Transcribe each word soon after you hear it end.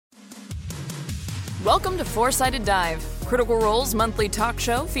Welcome to Four-Sided Dive, Critical Role's monthly talk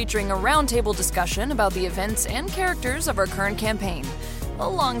show featuring a roundtable discussion about the events and characters of our current campaign,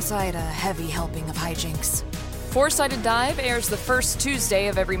 alongside a heavy helping of hijinks. Four-Sided Dive airs the first Tuesday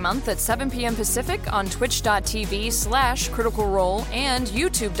of every month at 7 p.m. Pacific on twitch.tv/Critical Role and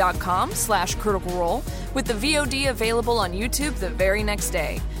youtube.com/Critical Role, with the VOD available on YouTube the very next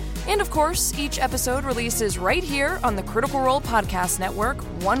day. And of course, each episode releases right here on the Critical Role Podcast Network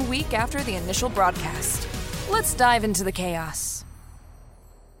 1 week after the initial broadcast. Let's dive into the chaos.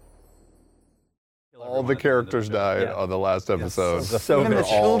 All the characters died on the last episode. So Even the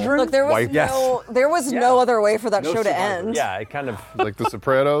children? Look, there was no other way for that show to end. Yeah, it kind of... Like The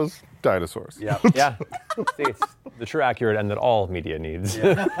Sopranos, dinosaurs. Yeah. See, it's the true accurate end that all media needs.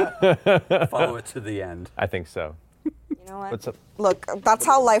 Follow it to the end. I think so. You know what? What's up? Look, that's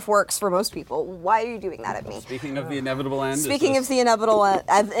how life works for most people. Why are you doing that at me? Speaking of the inevitable end. Speaking of the inevitable end,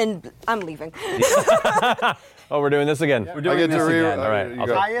 and I'm leaving. Oh, we're doing this again. We're doing this again. All right.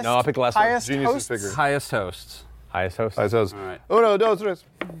 I'll pick the last one. Genius figure. Highest hosts. Highest host. I says, All right. uno, dos, tres.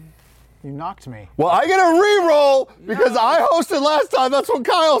 You knocked me. Well, I get a re-roll because I hosted last time. That's what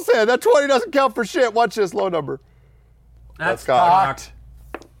Kyle said. That 20 doesn't count for shit. Watch this low number. That's cocked.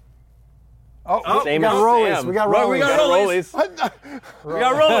 Oh, Same we got as rollies. Sam. We got Right, rollies. we got rollies. We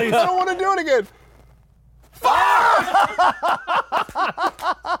got rollies. I don't want to do it again. Come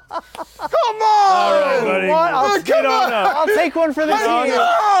on! All right, buddy. What? Get on up. I'll take one for the team.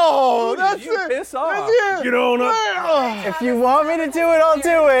 No! That's you it. piss off. That's it. Get on up. If you want me to do it, I'll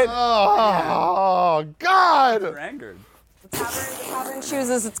do it. Oh, God! You're angered. The tavern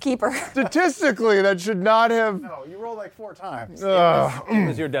chooses its keeper. Statistically, that should not have... No, you rolled like 4 times. It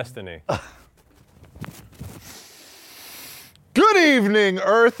was your destiny. Good evening,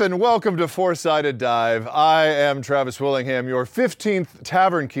 Earth, and welcome to Four-Sided Dive. I am Travis Willingham, your 15th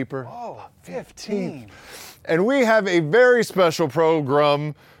Tavern Keeper. Oh, 15. And we have a very special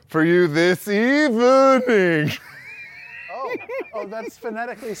program for you this evening. Oh, that's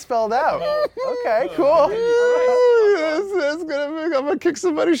phonetically spelled out. Okay, cool. That's I'm gonna kick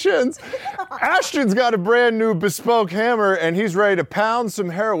somebody's shins. Ashton's got a brand new bespoke hammer, and he's ready to pound some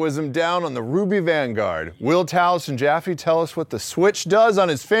heroism down on the Ruby Vanguard. Will Talos and Jaffe tell us what the Switch does on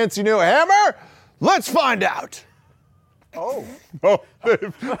his fancy new hammer? Let's find out. Oh. I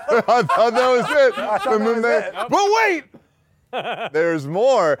thought that was it. But wait! There's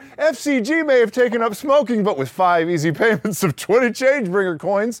more. FCG may have taken up smoking, but with 5 easy payments of 20 Changebringer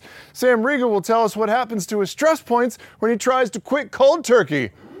coins, Sam Riga will tell us what happens to his stress points when he tries to quit cold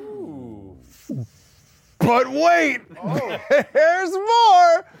turkey. Ooh. But wait! There's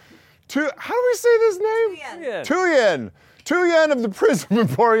more! How do we say this name? Tuyen. Tuyen of the Prism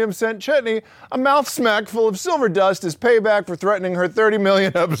Emporium sent Chetney a mouth smack full of silver dust as payback for threatening her 30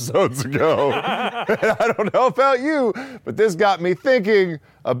 million episodes ago. And I don't know about you, but this got me thinking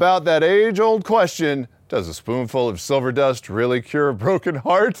about that age-old question, does a spoonful of silver dust really cure a broken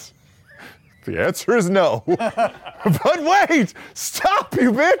heart? The answer is no. But wait! Stop,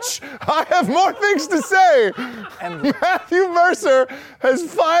 you bitch! I have more things to say! And Matthew Mercer has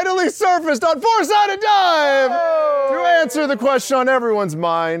finally surfaced on Four-Sided Dive to answer the question on everyone's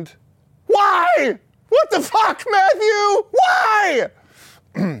mind. Why? What the fuck, Matthew? Why?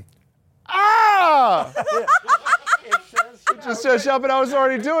 It just says shut, but I was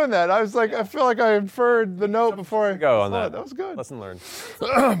already doing that. I was like, I feel like I inferred the note before I Go on that. That was good. Lesson learned.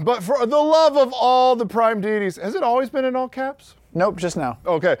 But for the love of all the prime deities, has it always been in all caps? Nope, just now.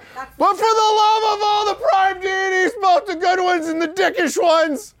 Okay. But for the love of all the prime deities, both the good ones and the dickish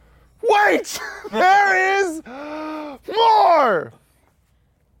ones, wait! There is more!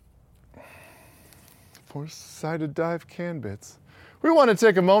 Four-Sided Dive can bits. We want to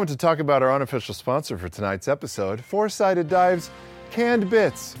take a moment to talk about our unofficial sponsor for tonight's episode, Four-Sided Dive's Canned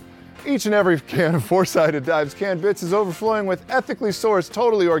Bits. Each and every can of Four-Sided Dive's Canned Bits is overflowing with ethically sourced,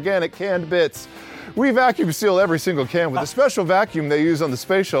 totally organic canned bits. We vacuum seal every single can with a special vacuum they use on the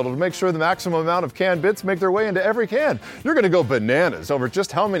space shuttle to make sure the maximum amount of canned bits make their way into every can. You're going to go bananas over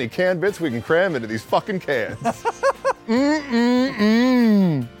just how many canned bits we can cram into these fucking cans.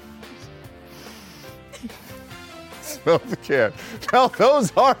 Smell the can. Now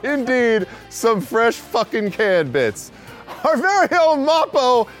those are indeed some fresh fucking canned bits. Our very own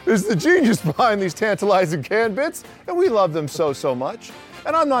Mappo is the genius behind these tantalizing canned bits, and we love them so much.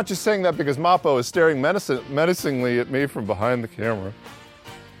 And I'm not just saying that because Mappo is staring menacingly at me from behind the camera.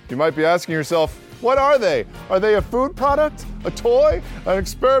 You might be asking yourself, what are they? Are they a food product? A toy? An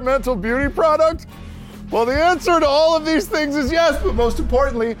experimental beauty product? Well, the answer to all of these things is yes, but most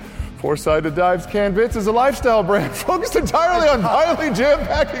importantly, Four-Sided Dives Canned Bits is a lifestyle brand focused entirely on violently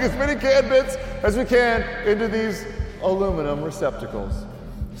jam-packing as many canned bits as we can into these aluminum receptacles.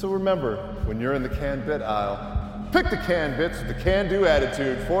 So remember, when you're in the canned bit aisle, pick the canned bits with the can-do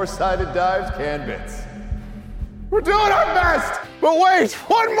attitude. Four-Sided Dives Canned Bits. We're doing our best! But wait,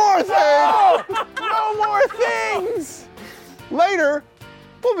 one more thing! No more things! Later,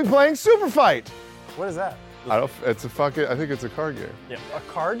 we'll be playing Super Fight. What is that? I think it's a card game. A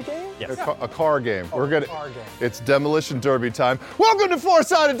card game? Yes. A car game. Oh, We're gonna. a car game. It's Demolition Derby time. Welcome to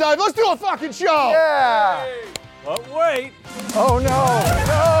Four-Sided Dive. Let's do a fucking show. Yeah! But wait. Oh no!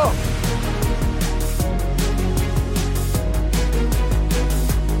 No!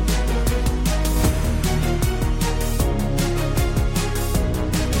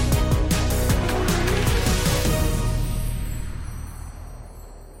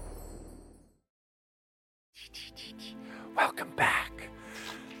 Welcome back.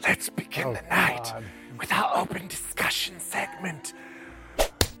 Let's begin the night with our open discussion segment.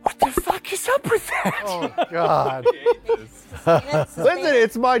 What the fuck is up with that? Oh God! Listen,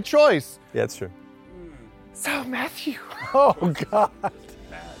 it's my choice. Yeah, it's true. So, Matthew, Oh God!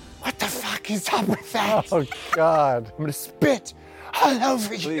 what the fuck is up with that? Oh God! I'm gonna spit. All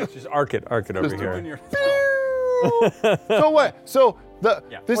over you. Just arc it over here. So what? So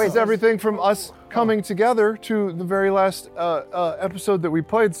this Wait, is everything from us coming together to the very last episode that we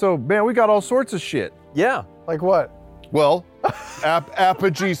played. So man, we got all sorts of shit. Yeah. Like what? Well,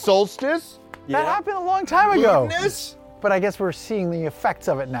 Apogee Solstice. That happened a long time ago. Goodness. But I guess we're seeing the effects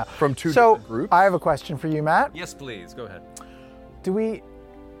of it now. From two so, different groups? I have a question for you, Matt. Yes, please. Go ahead.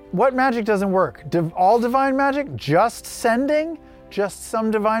 What magic doesn't work? All divine magic? Just sending? Just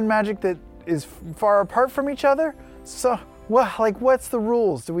some divine magic that is far apart from each other? So, what's the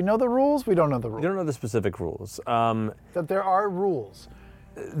rules? Do we know the rules? We don't know the rules. We don't know the specific rules. That there are rules.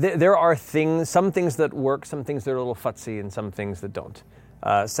 There are some things that work, some things that are a little futzy, and some things that don't.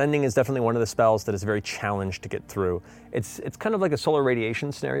 Sending is definitely one of the spells that is very challenged to get through. It's kind of like a solar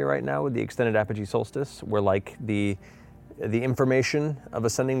radiation scenario right now with the extended apogee solstice, where like the information of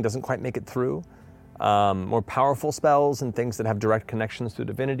ascending doesn't quite make it through. More powerful spells and things that have direct connections to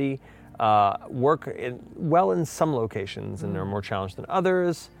divinity work well in some locations, and are more challenged than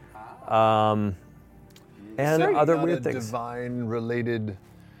others. And other weird things. Divine related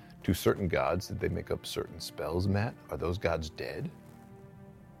to certain gods, did they make up certain spells, Matt? Are those gods dead?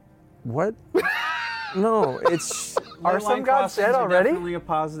 What? No, it's. Are some gods dead already? Definitely a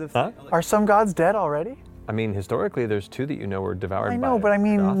positive Huh? thing. Are some gods dead already? I mean, historically, there's two that you know were devoured. I know, by but I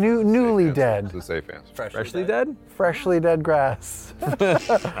mean Goth. newly It's dead. the safe answer. Freshly dead? Freshly dead grass. I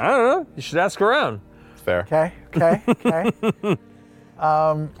don't know. You should ask around. Fair. Okay.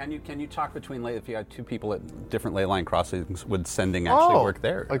 Can you talk between if you had two people at different ley line crossings, would sending actually work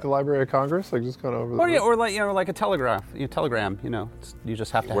there? Like the Library of Congress, like just kind of over the. Or yeah, or like a telegram. You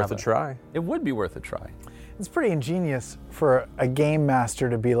just have to Worth have a try. It would be worth a try. It's pretty ingenious for a game master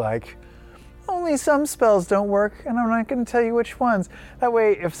to be like, only some spells don't work, and I'm not going to tell you which ones. That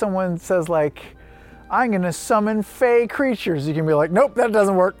way, if someone says like, I'm going to summon fey creatures, you can be like, nope, that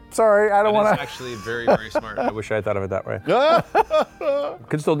doesn't work. Sorry, I don't want That's to. actually very, very smart. I wish I had thought of it that way.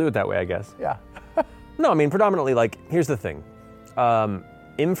 Could still do it that way, I guess. Yeah. No, I mean, predominantly, here's the thing.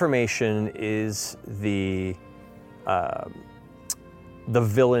 Information is the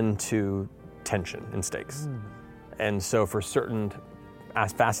villain to tension and stakes. And so for certain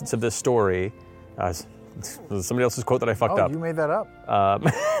facets of this story, somebody else's quote that I fucked up. You made that up.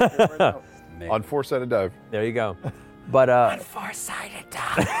 On Four-Sided Dive. There you go. But Four-sided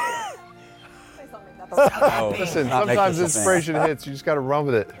die. Listen, Not make sometimes this a thing. inspiration hits. You just got to run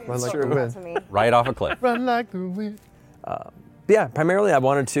with it. Run like the wind. Right off a cliff. Run like the wind. yeah, primarily I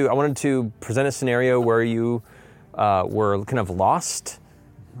wanted to present a scenario where you were kind of lost,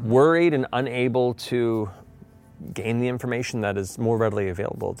 worried, and unable to gain the information that is more readily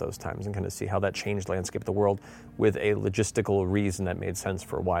available at those times, and kind of see how that changed the landscape of the world with a logistical reason that made sense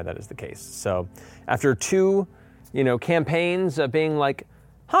for why that is the case. So after two, campaigns of being like,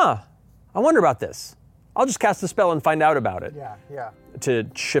 I wonder about this. I'll just cast the spell and find out about it. Yeah. To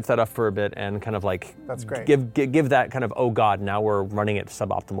shift that up for a bit and kind of That's great. give that kind of, oh God, now we're running at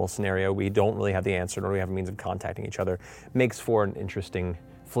suboptimal scenario. We don't really have the answer, nor do we have a means of contacting each other. Makes for an interesting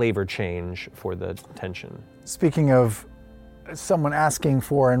flavor change for the tension. Speaking of someone asking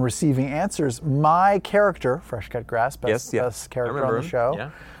for and receiving answers, my character, Fresh Cut Grass, best character on the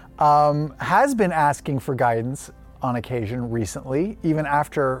show, has been asking for guidance on occasion recently, even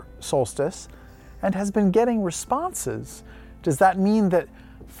after Solstice, and has been getting responses. Does that mean that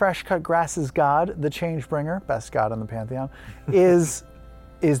Fresh Cut Grass's god, the Changebringer, best god in the Pantheon, is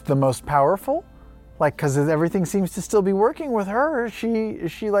is the most powerful? Like, because everything seems to still be working with her. Is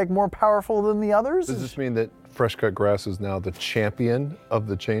she like more powerful than the others? Does this mean that Fresh Cut Grass is now the champion of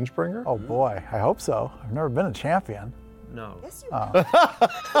the Changebringer? Oh boy, I hope so. I've never been a champion. No. Yes, you That's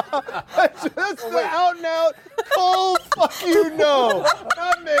the out and out cold fuck you no.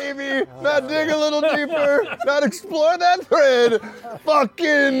 Not maybe, not dig a little deeper, not explore that thread.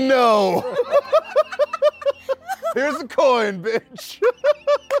 Fucking no. Here's a coin, bitch.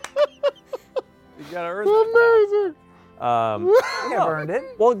 You gotta earn that. Amazing. I've earned it.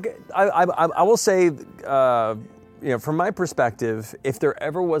 Well, I will say, from my perspective, if there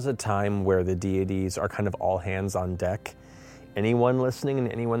ever was a time where the deities are kind of all hands on deck, anyone listening and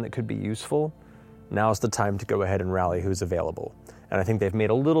anyone that could be useful, now's the time to go ahead and rally who's available. And I think they've made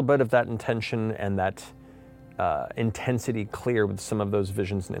a little bit of that intention and that intensity clear with some of those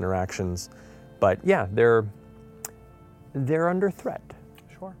visions and interactions. But yeah, they're under threat.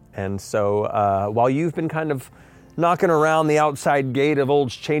 Sure. And so while you've been kind of knocking around the outside gate of old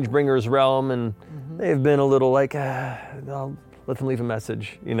Changebringer's realm, and they've been a little like, I'll let them leave a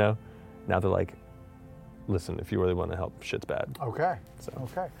message, Now they're like, listen, if you really want to help, shit's bad. Okay.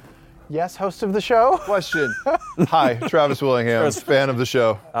 Okay. Yes, host of the show. Question. Hi, Travis Willingham, fan of the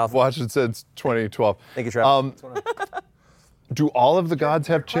show. I've watched it since 2012. Thank you, Travis. Do all of the gods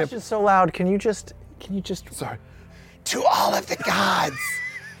have champions? Question's so loud. Can you just? Sorry. Do all of the gods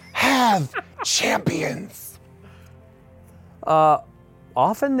have champions?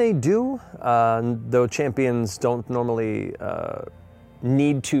 Often they do, though champions don't normally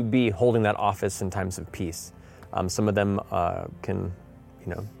need to be holding that office in times of peace. Some of them can,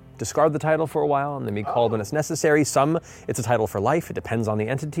 discard the title for a while and then be called when it's necessary. Some, it's a title for life. It depends on the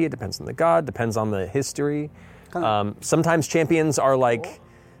entity. It depends on the god. Depends on the history. Sometimes champions are like,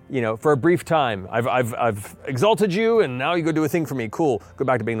 for a brief time, I've exalted you, and now you go do a thing for me. Cool. Go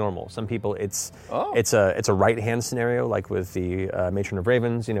back to being normal. Some people, it's a right hand scenario, like with the Matron of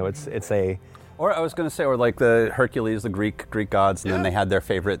Ravens. It's a. Or I was going to say, or like the Hercules, the Greek gods, and then they had their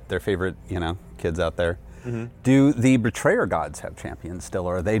favorite, kids out there. Mm-hmm. Do the betrayer gods have champions still,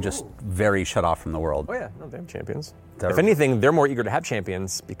 or are they just very shut off from the world? Oh yeah, no, they have champions. If anything, they're more eager to have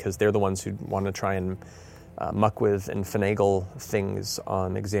champions because they're the ones who want to try and muck with and finagle things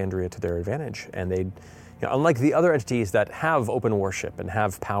on Exandria to their advantage. And they, unlike the other entities that have open worship and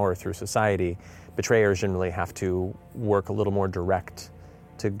have power through society, betrayers generally have to work a little more direct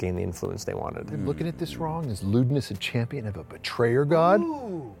to gain the influence they wanted. I'm looking at this wrong. Is Ludinus a champion of a betrayer god?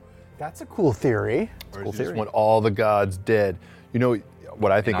 Ooh, that's a cool theory. Or does he just want all the gods dead?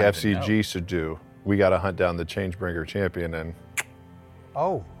 What I think FCG should do? We got to hunt down the Changebringer champion, and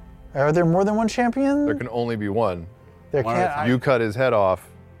oh, are there more than one champion? there can only be one. There can't. You cut his head off,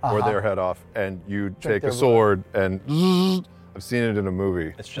 or their head off, and you take a sword and. I've seen it in a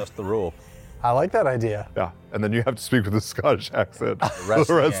movie. It's just the rule. I like that idea. Yeah, and then you have to speak with a Scottish accent for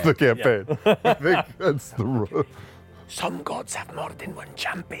the rest of the campaign. I think that's the rule. Some gods have more than one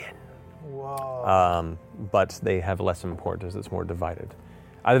champion. Whoa. But they have less import as it's more divided.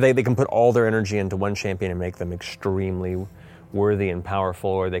 Either they can put all their energy into one champion and make them extremely worthy and powerful,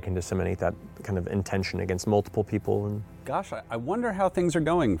 or they can disseminate that kind of intention against multiple people. And Gosh, I wonder how things are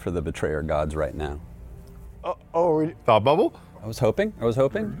going for the betrayer gods right now. Thought bubble? I was hoping. We're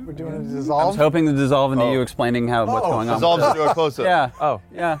doing a I was dissolve. hoping to dissolve into you explaining what's going on. Dissolves into a close-up. Yeah. Oh.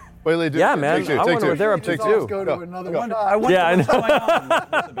 Yeah. Wait, Yeah, man. Take two, I take wonder two. what they're up to, Take too. two. Go to another one. I wonder Yeah, I what's know. going on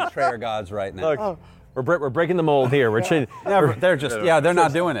with the betrayer gods right now. Look, we're breaking the mold here. We're changing. They're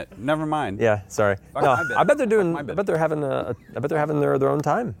not doing it. Never mind. Yeah, sorry. Fuck No, my bit. I bet they're doing. Fuck my I bit. bet they're having their own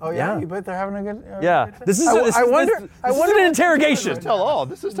time. Oh yeah, you bet they're having a good. Yeah. This is an interrogation. Tell all.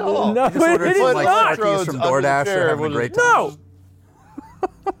 This is tell all. No, it is Like not. turkeys from DoorDash are having a great time. No.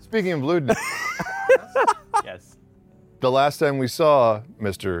 Speaking of Ludinus, Yes. the last time we saw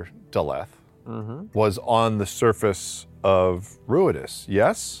Mr. Daleth was on the surface of Ruidus,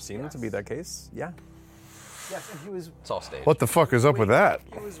 yes? Seemed to be that case. Yeah. Yes, and he was. It's all staged. What the fuck is up with that?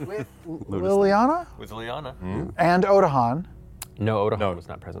 He was with Liliana With Liana. and Odahan. No, Odahan was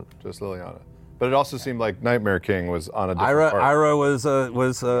not present. Just Liliana. But it also seemed like Nightmare King was on a different part. Ira was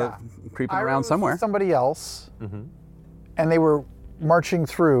creeping Ira around was somewhere. Somebody else, and they were marching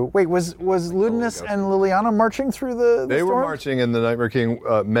through. Wait, was Ludinus and Liliana marching through the They were storms? marching, and the Nightmare King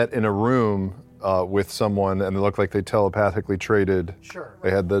met in a room with someone, and they looked like they telepathically traded. Sure. They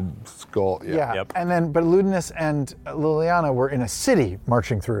had the skull. Yeah, Yep. and then but Ludinus and Liliana were in a city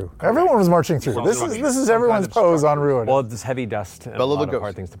marching through. Everyone was marching through. This is everyone's pose on Ruin. Well, this heavy dust and a Bella lot Lugos. of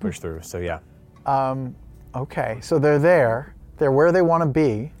hard things to push through. So yeah. Okay, so they're there. They're where they want to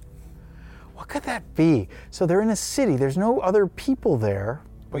be. What could that be? So they're in a city. There's no other people there,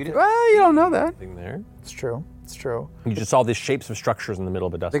 Well, you don't know that. There. It's true. It's true. You just saw these shapes of structures in the middle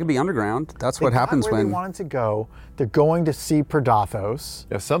of a dust. They could be underground. That's They what got happens where when. they wanted to go. They're going to see Predathos.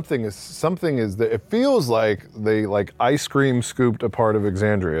 Yeah, something is that it feels like they like ice cream scooped a part of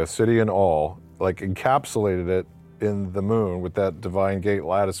Exandria, city and all, like encapsulated it in the moon with that divine gate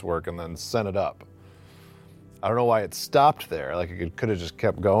lattice work and then sent it up. I don't know why it stopped there. Like it could have just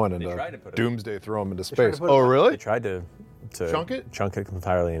kept going and Doomsday throw them into space. Oh, really? They tried to chunk it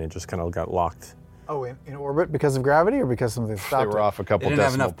entirely, and it just kind of got locked. Oh, in orbit because of gravity or because something stopped They were off a couple They didn't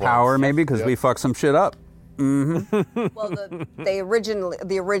have decimal enough points. power, maybe, because we fucked some shit up. Well, the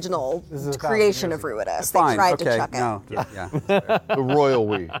original This is 1,000 creation years of Ruidus. Fine. They tried Okay. to chuck it. No. Yeah. The royal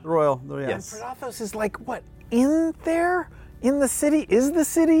we. Royal. Yeah. Yes. Predathos is like what? In there? In the city? Is the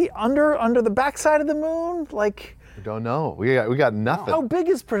city under the backside of the moon? Like, We don't know. We got nothing. how big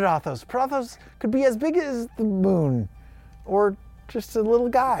is Predathos? Predathos could be as big as the moon, or just a little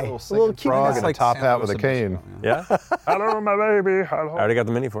guy, a little cute frog guy. and a top hat with a cane. Yeah. Hello, my baby. I Hello. already got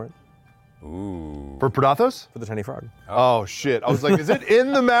the mini for it. For Predathos? For the tiny frog. Oh shit! I was like, is it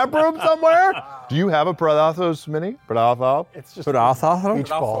in the map room somewhere? Do you have a Predathos mini? Predathos? It's just Predathos? a beach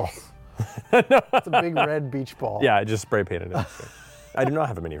ball. It's a big red beach ball. Yeah, I just spray painted it. I do not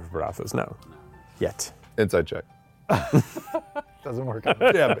have a mini for Predathos, no. Yet. Inside check. Doesn't work out.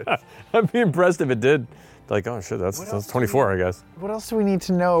 Damn it. I'd be impressed if it did. Like, oh shit, that's 24, I guess. What else do we need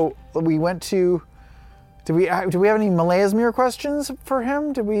to know? We went to. Do we have any Malayasmir questions for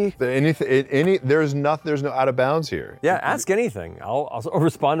him? Did we? There's no out of bounds here. Yeah, ask anything. I'll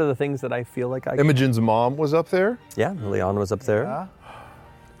respond to the things that I feel like I can. Imogen's mom was up there. Yeah, Leon was up there.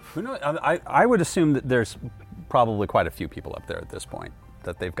 Who knows? I would assume that there's probably quite a few people up there at this point.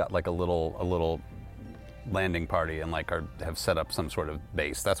 That they've got like a little landing party and like have set up some sort of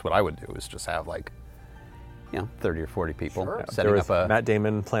base. That's what I would do. Is just have like, 30 or 40 people setting There was up a. Matt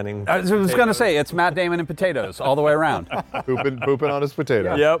Damon planning. I was going to say it's Matt Damon and potatoes all the way around. Pooping on his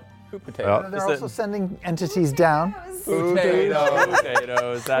potato. Yep. Potato. They're also sending entities down.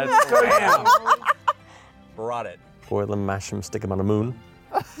 Potatoes. That's Bam! Brought it. boil them, mash them, stick them on the moon.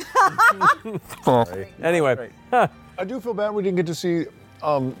 Anyway, I do feel bad we didn't get to see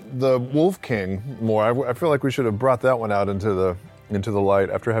the Wolf King more. I feel like we should have brought that one out into the light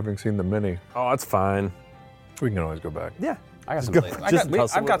after having seen the mini. oh, that's fine. We can always go back. Yeah. I got some go- places. just I've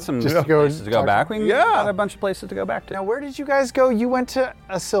tussle got with some Just to go places to go talk- back. We Yeah. got a bunch of places to go back to. Now, where did you guys go? You went to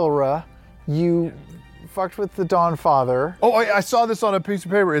Asilra. You fucked with the Dawn Father. Oh, I saw this on a piece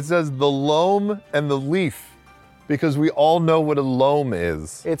of paper. It says the loam and the leaf, because we all know what a loam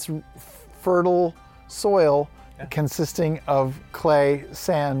is. It's fertile soil consisting of clay,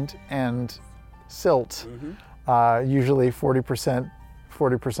 sand, and silt. Usually 40%,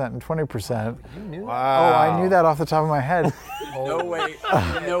 and 20%. Wow. Oh, I knew that off the top of my head. No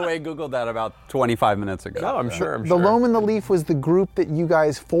way Googled that about 25 minutes ago. No, I'm sure. The loam and the leaf was the group that you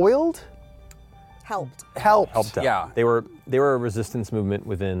guys foiled? Helped. Helped. Helped out. Yeah. They were a resistance movement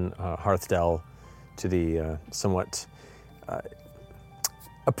within Hearthdale to the somewhat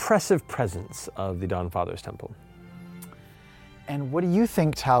oppressive presence of the Dawnfather's temple. And what do you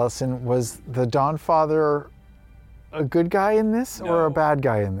think, Taliesin? Was the Dawnfather a good guy in this or a bad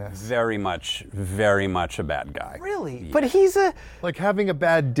guy in this? Very much a bad guy. Really? But he's a... Like having a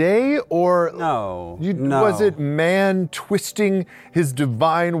bad day, or No. Was it man twisting his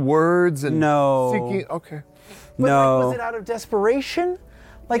divine words and No. seeking? Okay. But No. like, was it out of desperation?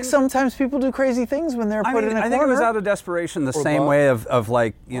 Like sometimes people do crazy things when they're put in a corner. I think it was out of desperation the same way of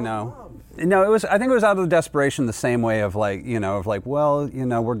like, No, I think it was out of desperation the same way of like, well,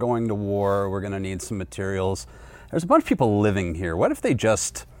 we're going to war, we're going to need some materials. There's a bunch of people living here. What if they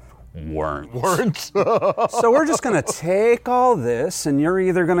just weren't? So we're just going to take all this and you're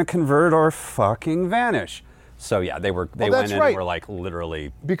either going to convert or fucking vanish. So yeah, they went that's in right. and were like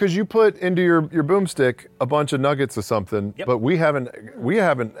literally. Because you put into your boomstick a bunch of nuggets of something, but we haven't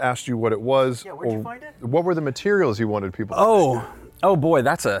asked you what it was. Yeah, where'd you find it? What were the materials you wanted people to Oh boy,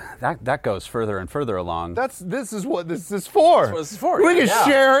 that goes further and further along. This is what this is for. what this is for, We yeah. can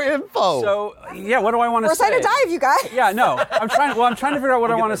share info. So yeah, what do I want to We're say? trying to dive, you guys. Yeah, no, I'm trying to figure out what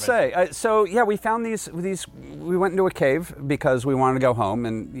I want to say. So yeah, we found these. We went into a cave because we wanted to go home,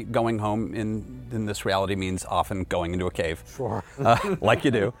 and going home in this reality means often going into a cave. Sure. Like you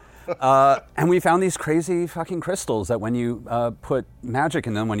do. And we found these crazy fucking crystals that when you put magic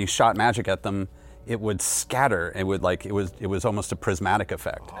in them, when you shot magic at them, it would scatter. It would it was almost a prismatic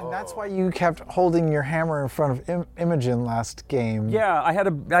effect. And that's why you kept holding your hammer in front of Imogen last game. Yeah,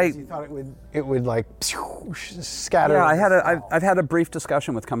 You thought it would like scatter. Yeah, I've had a brief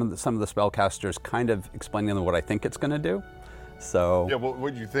discussion with some of the spellcasters, kind of explaining to them what I think it's going to do. So Yeah, well,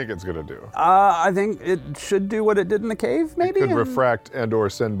 what do you think it's going to do? I think it should do what it did in the cave, maybe. It could refract and or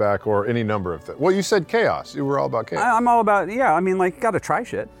send back or any number of things. Well, you said chaos. You were all about chaos. I'm all about, yeah, I mean, like, gotta try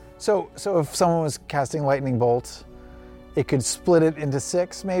shit. So if someone was casting lightning bolts, it could split it into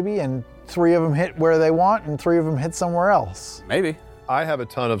 6 maybe, and 3 of them hit where they want, and 3 of them hit somewhere else. Maybe. I have a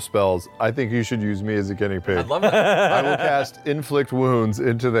ton of spells. I think you should use me as a guinea pig. I'd love that. I will cast inflict wounds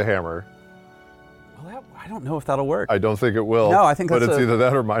into the hammer. Well, I don't know if that'll work. I don't think it will. No, I think but that's it's a- either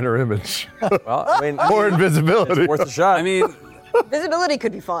that or minor image. Well, I mean, or invisibility. it's worth a shot. I mean, Visibility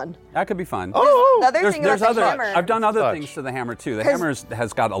could be fun. that could be fun. Oh! The other thing about the other. hammer. I've done other Touch. things to the hammer too. The hammer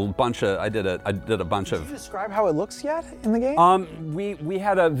has got a bunch of. I did a bunch Did you of. describe how it looks yet in the game? We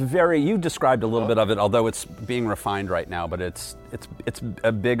had a very. You described a little bit of it, although it's being refined right now. But it's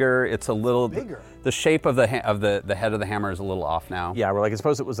a bigger. It's a little Bigger. The shape of the head of the hammer is a little off now. yeah, we're like,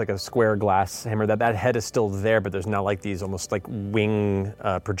 suppose it was like a square glass hammer. That head is still there, but there's now like these almost like wing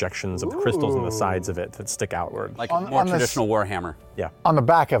projections of the crystals on the sides of it that stick outward. Like On- a more on this- traditional war hammer. yeah. On the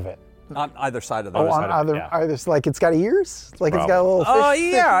back of it. On either side of the. Oh, on side of it, either, like it's got ears? Like it's got a little fish? Oh fish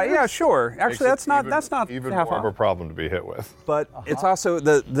yeah, ears? yeah, sure. Actually, that's not even half more of off. a problem to be hit with. But it's also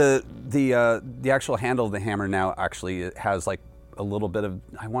the actual handle of the hammer now actually has like a little bit of,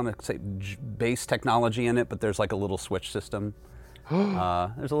 I want to say base technology in it, but there's like a little switch system.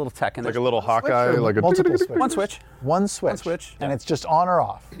 There's a little tech in Like it. a little Hawkeye, or like a multiple switches? One switch. One switch. And it's just on or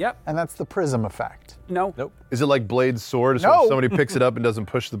off. Yep. And that's the prism effect. No. Nope. Is it like Blade's sword? So No. if somebody picks it up and doesn't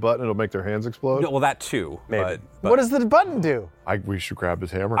push the button, it'll make their hands explode? No, well, that too. Maybe. But What does the button do? We should grab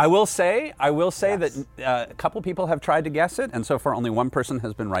his hammer. I will say that a couple people have tried to guess it, and so far only one person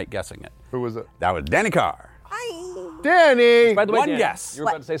has been right guessing it. Who was it? That was Danny Carr. Danny! By the way, One Dan, guess. You were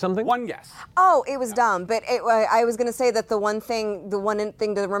about to say something? One guess. Oh, it was dumb. But I was going to say that the one thing to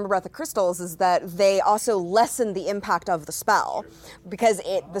remember about the crystals is that they also lessen the impact of the spell because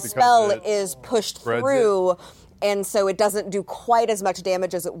the spell it is pushed spreads through. And so it doesn't do quite as much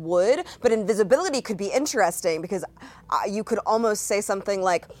damage as it would. But invisibility could be interesting because you could almost say something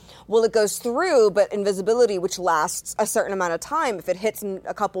like, well, it goes through, but invisibility, which lasts a certain amount of time, if it hits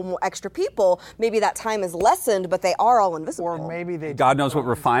a couple more extra people, maybe that time is lessened, but they are all invisible. Or maybe they God knows what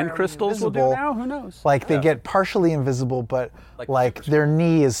refined crystals will do invisible. now. Who knows? Like they get partially invisible, but like their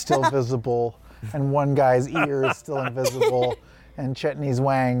knee is still visible, and one guy's ear is still invisible, and Chetney's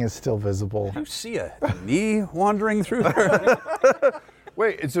wang is still visible. You see a knee wandering through there.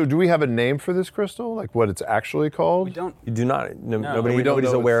 Wait, so do we have a name for this crystal? Like what it's actually called? We don't. You do not. Nobody, we don't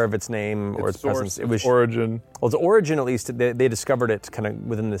nobody's know aware of its name or its source, presence. It its was origin. Well, its origin, at least, they discovered it kind of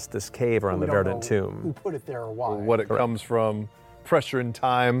within this cave around We the don't Verdant know Tomb. Who put it there or why? What it comes from, pressure in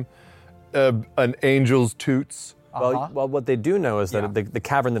time, an angel's toots. Well, what they do know is that the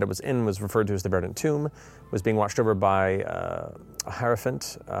cavern that it was in was referred to as the Verdant Tomb, was being watched over by a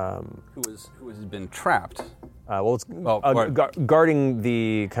Hierophant. Who has been trapped? It's guarding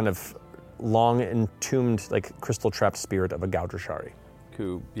the kind of long entombed, like crystal trapped spirit of a Gaudrashari.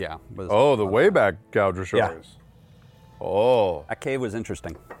 Who, was. Oh, the way back Gaudrasharis. Yeah. Oh. That cave was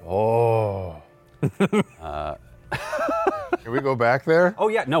interesting. Oh. Can we go back there? Oh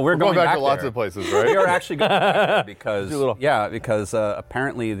yeah, no, we're going back to there. lots of places, right? We are actually going back there because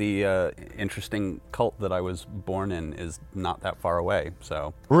apparently the interesting cult that I was born in is not that far away.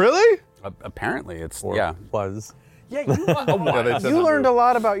 So Really? apparently it's Was. Yeah, Yeah, they said you that learned we a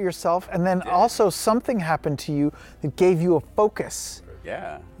lot about yourself, and then also something happened to you that gave you a focus.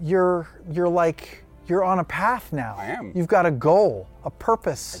 yeah. You're on a path now. I am. You've got a goal, a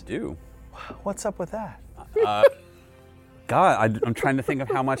purpose. Do. What's up with that? God, I'm trying to think of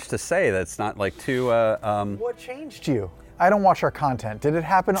how much to say that's not like too. What changed you? I don't watch our content. Did it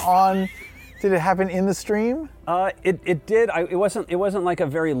happen in the stream? It did. It wasn't like a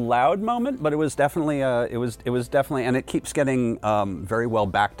very loud moment, but it was definitely. It was definitely, and it keeps getting very well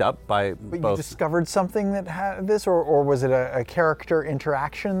backed up by But both. you discovered something that had this, or was it a character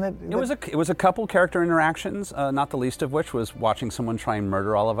interaction that? It was a couple character interactions, not the least of which was watching someone try and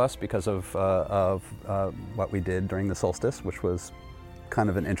murder all of us because of what we did during the solstice, which was kind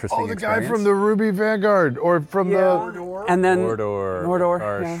of an interesting Oh, the experience. guy from the Ruby Vanguard, or from And then Mordor.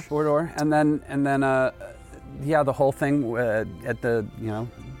 Mordor, and then the whole thing at the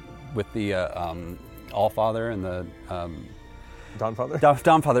with the Allfather and the Dawnfather?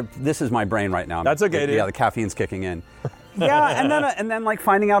 Dawnfather. This is my brain right now. That's okay, dude. Yeah, the caffeine's kicking in. Yeah, and then like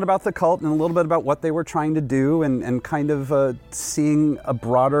finding out about the cult and a little bit about what they were trying to do, and kind of seeing a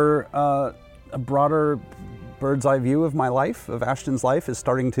broader bird's eye view of my life, of Ashton's life, is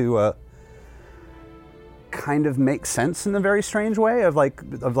starting to kind of make sense in a very strange way of like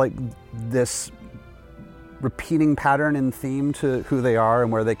this repeating pattern and theme to who they are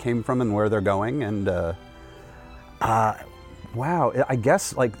and where they came from and where they're going. And wow, I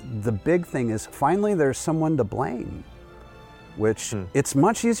guess like the big thing is finally there's someone to blame. Which it's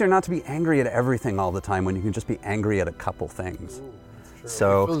much easier not to be angry at everything all the time when you can just be angry at a couple things.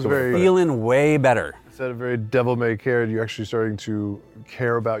 So feeling way better. Instead of very devil may care, you're actually starting to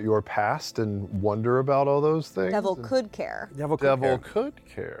care about your past and wonder about all those things. Devil could care. Devil could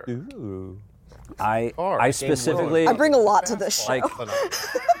care. Ooh. I specifically. I bring a lot to this show. Like,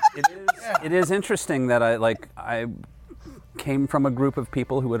 it is interesting that I came from a group of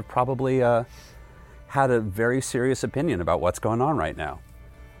people who would probably had a very serious opinion about what's going on right now,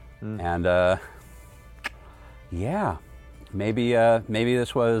 and yeah, maybe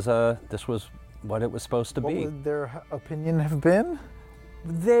this was what it was supposed to be. What would their opinion have been?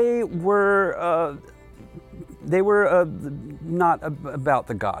 They were not about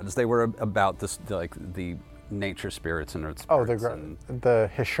the gods. They were about this, like the nature spirits and earth spirits. The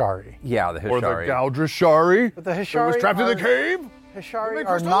Hishari. Yeah, the Hishari. Or the Gaudrashari. But the Hishari that was trapped in the cave. Hishari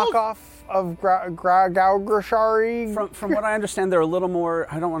are knockoff of Gaudrashari. From what I understand, they're a little more,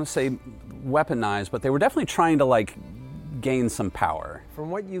 I don't want to say weaponized, but they were definitely trying to like gain some power. From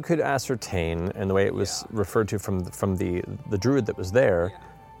what you could ascertain and the way it was referred to from the druid that was there,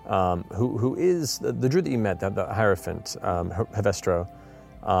 who is the druid that you met, the Hierophant, Hevestro.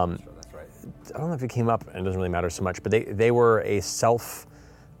 That's right. I don't know if it came up, and it doesn't really matter so much, but they were a self,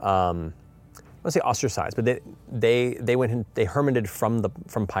 I don't want to say ostracized, but they went and they hermited from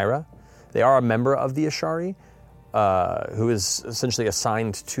Pyra. They are a member of the Ishari, who is essentially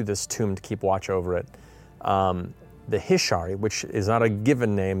assigned to this tomb to keep watch over it. The Hishari, which is not a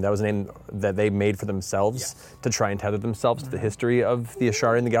given name, that was a name that they made for themselves to try and tether themselves to the history of the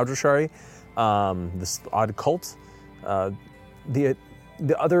Ishari and the Gaudrashari. This odd cult. The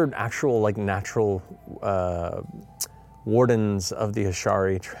other actual like natural wardens of the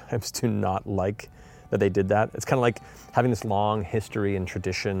Ishari tribes do not like that they did that. It's kind of like having this long history and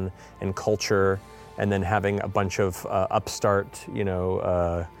tradition and culture, and then having a bunch of upstart,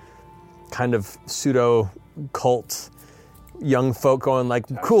 kind of pseudo cult young folk going like,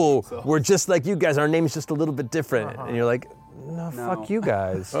 cool, we're just like you guys, our name's just a little bit different. And you're like, no, fuck you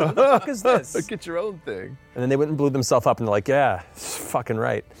guys. What the fuck is this? Get your own thing. And then they went and blew themselves up and they're like, yeah, it's fucking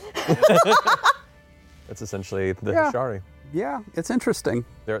right. That's essentially the Hishari. Yeah, it's interesting.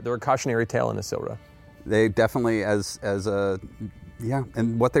 They're a cautionary tale in Isilra. They definitely,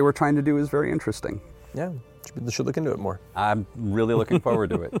 and what they were trying to do is very interesting. Yeah, should look into it more. I'm really looking forward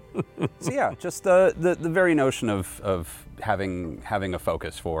to it. So yeah, just the very notion of having a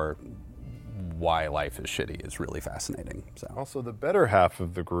focus for why life is shitty is really fascinating. So also the better half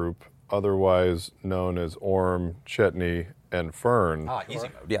of the group, otherwise known as Orm, Chetney, and Fern, easy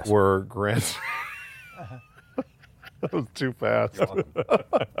mode. Yes, were granted. That was too fast.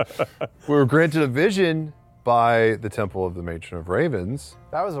 We were granted a vision by the Temple of the Matron of Ravens.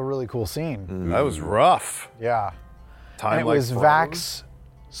 That was a really cool scene. That was rough. Yeah. Time and it like was froze. Vax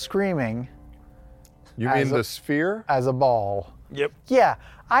screaming. You mean the sphere? As a ball. Yep. Yeah,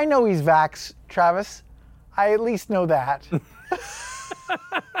 I know he's Vax, Travis. I at least know that.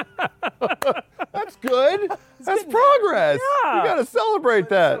 That's good. That's progress. Yeah. You gotta celebrate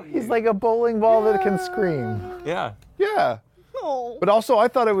that. He's like a bowling ball that can scream. Yeah. Yeah. Oh. But also, I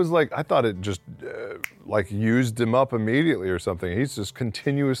thought it just used him up immediately or something. He's just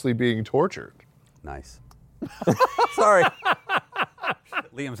continuously being tortured. nice. Sorry.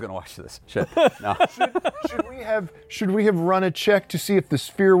 Liam's gonna watch this. Shit. No. Should we have run a check to see if the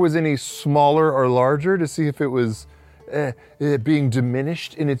sphere was any smaller or larger, to see if it was being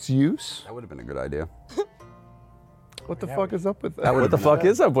diminished in its use? That would have been a good idea. What the fuck is up with that? What the fuck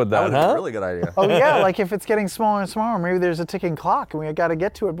is up with that, That would have been huh? a really good idea. Oh yeah, like if it's getting smaller and smaller, maybe there's a ticking clock and we got to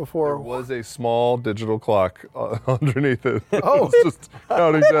get to it There before. was a small digital clock underneath it. Oh. It was just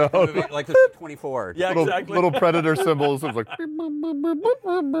counting down. Like the 24. Yeah, little, exactly. little predator symbols. It was like.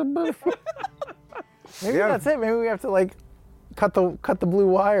 Maybe that's it. Maybe we have to like cut the blue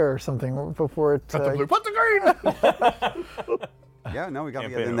wire or something before it. Cut the blue. Put the green. Yeah, no, we gotta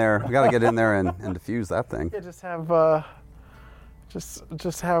get in there. We gotta get in there and diffuse that thing. Yeah, just have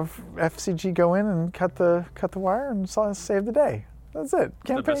FCG go in and cut the wire and save the day. That's it. The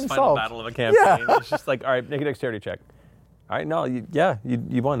Campaign best final solved. battle of a campaign. It's just like, all right, make a dexterity check. All right, no, you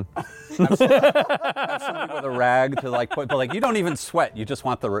won. Have somebody with a rag to like put, but like you don't even sweat. You just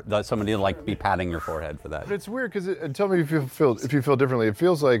want somebody to like be patting your forehead for that. But it's weird because tell me if you feel differently. It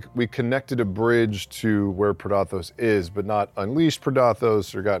feels like we connected a bridge to where Predathos is, but not unleashed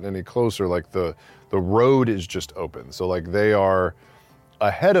Predathos or gotten any closer. Like the road is just open. So like they are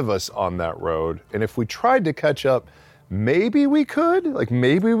ahead of us on that road, and if we tried to catch up, maybe we could? Like,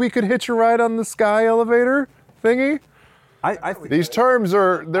 maybe we could hitch a ride on the sky elevator thingy? These terms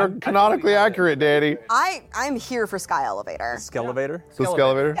they're canonically accurate, Danny. I'm here for Sky Elevator. Skelevator? So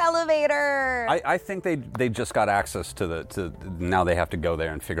Skelevator? Elevator. I think they just got access to now they have to go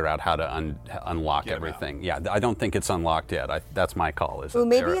there and figure out how to unlock everything. Yeah, I don't think it's unlocked yet. That's my call. Well,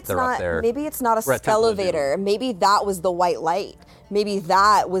 maybe it's not. Maybe it's not a Skelevator. Maybe that was the white light. Maybe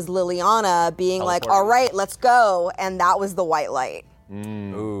that was Liliana being like, "All right, let's go," and that was the white light.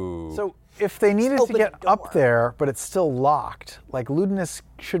 Ooh. So if they needed to get up there, but it's still locked, like Ludinus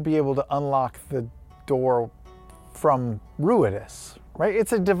should be able to unlock the door from Ruidus, right?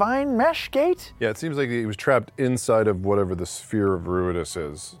 It's a divine mesh gate? Yeah, it seems like he was trapped inside of whatever the sphere of Ruidus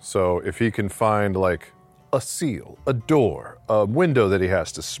is. So if he can find, like, a seal, a door, a window that he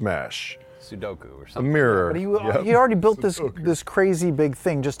has to smash, Sudoku or something. a mirror. But he already built this crazy big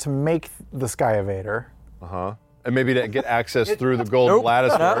thing just to make the Sky Evader. And maybe to get access through the gold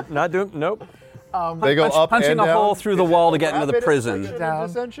lattice work. Not doing. Nope. They go up punching and a down. hole through the wall to get into the prison. Down.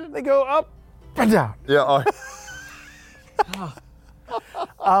 They go up and down. Yeah.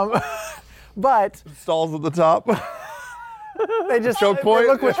 But Stalls at the top. they just Choke point? they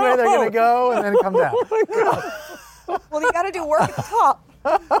look which way they're going to go and then come down. Well, you got to do work at the top.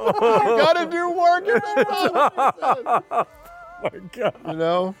 Gotta do work in the top. Oh my God. You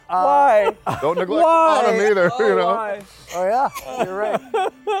know? Why? Don't neglect the bottom either, you know? Why? Oh yeah, you're right.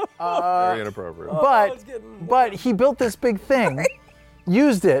 Very inappropriate. But he built this big thing,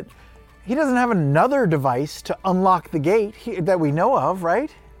 used it. He doesn't have another device to unlock the gate that we know of,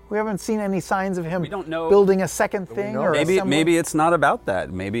 right? We haven't seen any signs of him building a second thing or maybe it's not about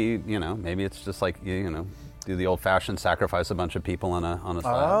that. Maybe it's just like do the old-fashioned sacrifice a bunch of people on a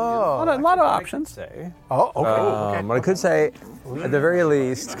slab. A lot of options. Oh, okay. What I could say, at the very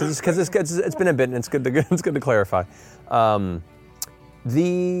least, because it's been a bit, and it's good to clarify.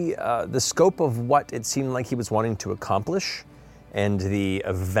 The scope of what it seemed like he was wanting to accomplish, and the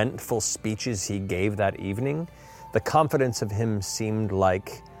eventful speeches he gave that evening, the confidence of him seemed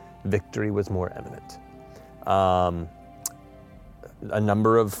like victory was more imminent. A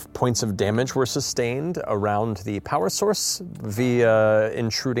number of points of damage were sustained around the power source via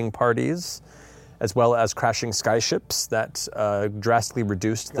intruding parties, as well as crashing skyships that drastically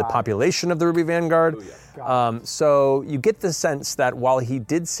reduced the population of the Ruby Vanguard. So you get the sense that while he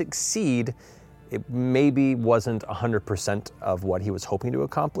did succeed, it maybe wasn't 100% of what he was hoping to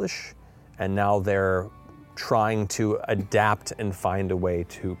accomplish, and now they're trying to adapt and find a way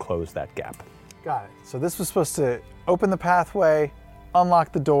to close that gap. Got it. So this was supposed to open the pathway,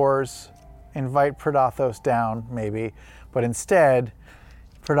 unlock the doors, invite Predathos down, maybe. But instead,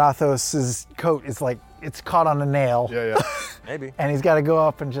 Predathos' coat is like, it's caught on a nail. Yeah. Maybe. And he's got to go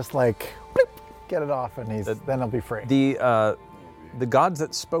up and just like, bloop, get it off, and then he'll be free. The gods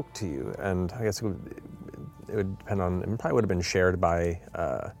that spoke to you, and I guess it would depend on, it probably would have been shared by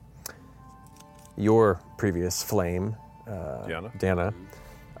your previous flame, Dana.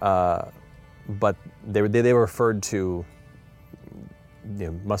 But they were referred to,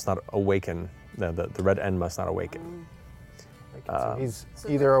 must not awaken. The red end must not awaken. So he's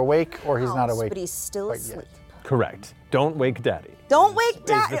either awake or he's not awake. But he's still asleep. Correct. Don't wake Daddy. Don't wake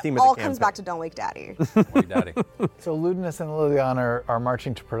Daddy. theme It of the all comes campaign. back to don't wake Daddy. Wait, Daddy. So Ludinus and Liliana are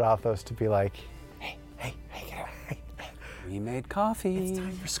marching to Predathos to be like, hey, We made coffee. it's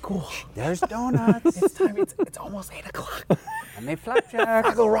time for school. There's donuts. It's time. It's almost 8 o'clock. I made flapjacks.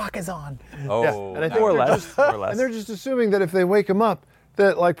 Fraggle Rock is on. Oh, And I think More or they're less. More or less. And they're just assuming that if they wake him up,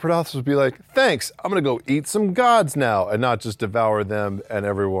 that like Predathos would be like, thanks, I'm gonna go eat some gods now, and not just devour them and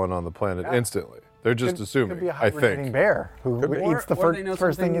everyone on the planet instantly. They're just assuming, Could be a I hibernating think. bear who eats the Or they know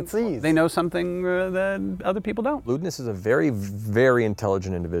first thing something- it sees. They know something that other people don't. Ludinus is a very, very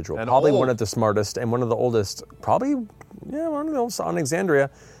intelligent individual. And probably old. one of the smartest and one of the oldest. Probably, one of the oldest on Exandria.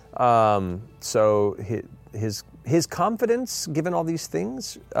 So his confidence, given all these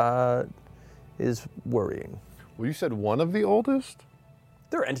things, is worrying. Well, you said one of the oldest?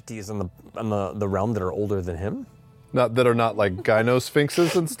 There are entities in the realm that are older than him. That are not like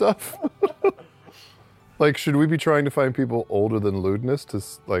gynosphinxes and stuff? Like, should we be trying to find people older than Ludinus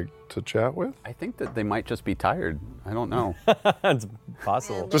to chat with? I think that they might just be tired. I don't know. It's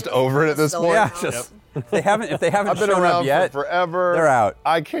possible. Just over it at this Still point? around. if they haven't I've been shown around up yet, for forever. they're out.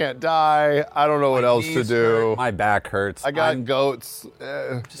 I can't die. I don't know what else to knees do. hurt, my back hurts. I got I'm goats.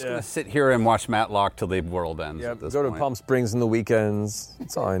 just gonna sit here and watch Matlock till the world ends. At this Go to point. Palm Springs on the weekends.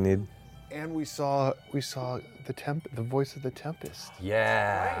 That's all I need. And we saw the voice of the Tempest.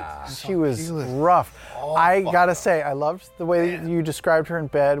 Yeah. She was rough. I gotta say, I loved the way that you described her in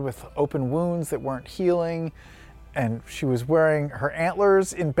bed with open wounds that weren't healing. And she was wearing her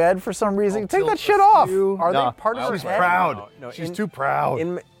antlers in bed for some reason. Take that shit off. Are they part of her She's head? proud. No, She's too proud.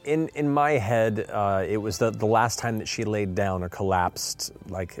 In my head, it was the last time that she laid down or collapsed.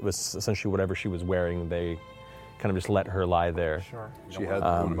 Like it was essentially whatever she was wearing. They kind of just let her lie there. Sure. She had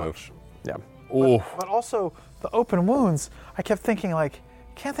the move. Yeah. But also the open wounds. I kept thinking like,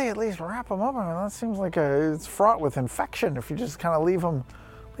 can't they at least wrap them up? I mean, that seems like it's fraught with infection if you just kind of leave them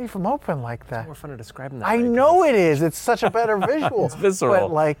open like that. It's more fun to describe them that I way, know it is. It's such a better visual. It's visceral.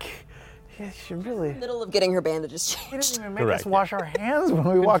 But like, yeah, she really. Middle of getting her bandages She changed. didn't even make Correct. us wash our hands when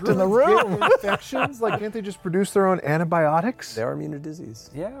we walked in the room. Infections? Like, can't they just produce their own antibiotics? They are immune to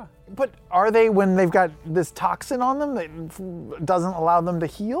disease. Yeah. But are they when they've got this toxin on them that doesn't allow them to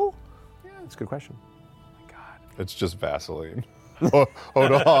heal? Yeah, that's a good question. It's just Vaseline.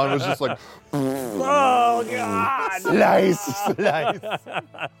 Odahan was just like, Oh God! slice.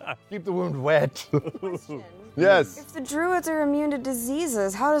 Keep the wound wet. Yes. If the druids are immune to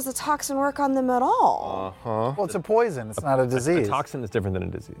diseases, how does the toxin work on them at all? Well, it's a poison. It's not a disease. A toxin is different than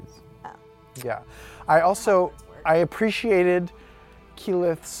a disease. Yeah. I appreciated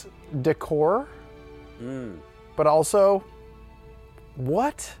Keyleth's decor, but also,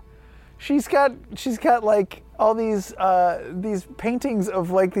 what? She's got like all these paintings of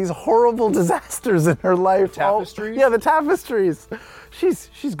like these horrible disasters in her life. Tapestries? Yeah, the tapestries.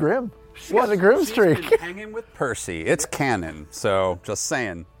 She's grim. She's got a grim streak. She's been hanging with Percy. It's canon, so just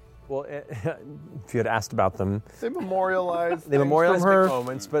saying. Well, if you had asked about them, They memorialize. they memorialize big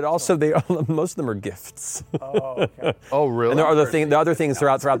moments, but also most of them are gifts. Oh, okay. Oh, really? And there are other things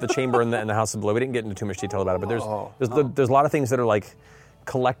throughout the chamber and the House of Blood. We didn't get into too much detail about it, but there's a lot of things that are like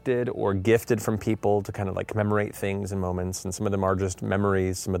collected or gifted from people to kind of like commemorate things and moments, and some of them are just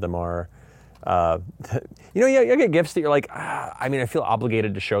memories. Some of them are, you get gifts that you're like, I mean, I feel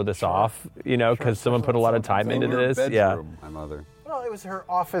obligated to show this off, because someone put a lot of time into this. Bedroom, Yeah. my mother. Well, it was her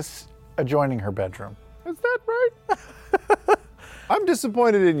office adjoining her bedroom. Is that right? I'm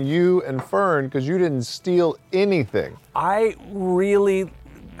disappointed in you and Fern because you didn't steal anything. I really.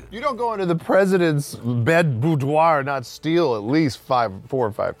 You don't go into the president's bed boudoir and not steal at least 4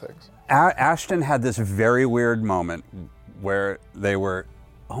 or 5 things. Ashton had this very weird moment where they were,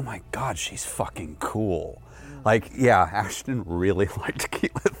 oh my God, she's fucking cool. Like, yeah, Ashton really liked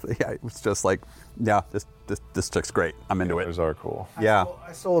Keyleth. Yeah, it was just like, yeah, this chick's great. I'm into it. Those are cool. Yeah.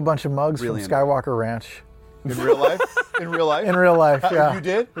 I stole a bunch of mugs Really from Skywalker Ranch. In real life? In real life? In real life, yeah. You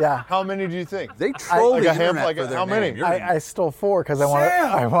did? Yeah. How many do you think? They troll Like the a handful, internet for their how many? name. You're I stole 4 because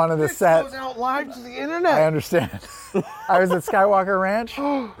I wanted the set. Goes out live to the internet. I understand. I was at Skywalker Ranch,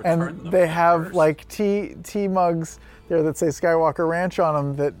 and they have like tea mugs there that say Skywalker Ranch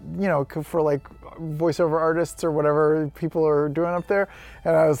on them that, for like voiceover artists or whatever people are doing up there.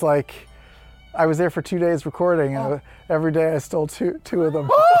 And I was like, I was there for 2 days recording, and every day I stole two of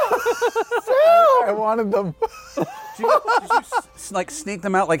them. I wanted them. Did you like sneak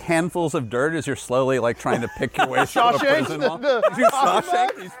them out like handfuls of dirt as you're slowly like trying to pick your way through a prison wall? Did you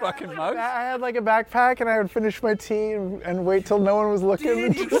Shawshank these fucking mugs? I had like a backpack, and I would finish my tea and wait till no one was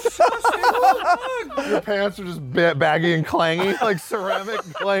looking. Your pants are just baggy and clangy, like ceramic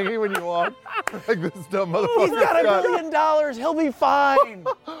clangy when you walk. Like this dumb motherfucker. He's got $1 million. He'll be fine.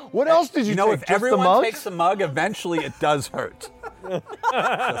 What else did you take? If Just everyone the mugs? takes a mug, eventually it does hurt.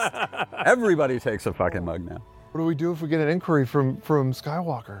 Everybody takes a fucking mug now. What do we do if we get an inquiry from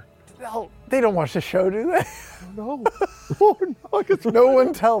Skywalker? They don't watch the show, do they? No. No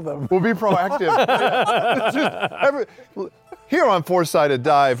one tell them. We'll be proactive. Here on Four-Sided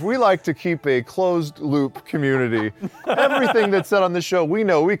Dive, we like to keep a closed loop community. Everything that's said on the show, we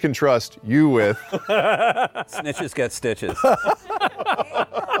know we can trust you with. Snitches get stitches.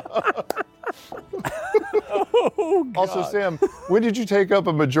 Also, Sam, when did you take up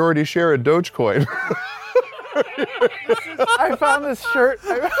a majority share of Dogecoin? I found this shirt.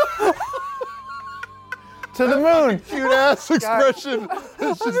 To the moon. Cute ass expression.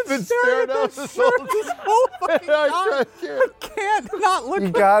 It's just been staring out this whole fucking time. I Can't not look. You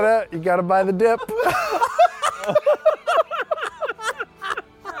gotta buy the dip.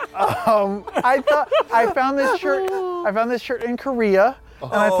 I found this shirt in Korea,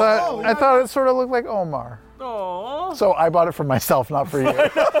 and I thought it sort of looked like Omar. Aww. So I bought it for myself, not for you.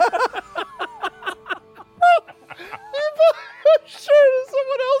 Shirt is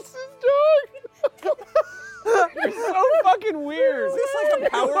someone else's dog. You're so fucking weird. Is this like a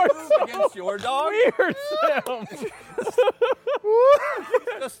power move against your dog? Weird, Sam.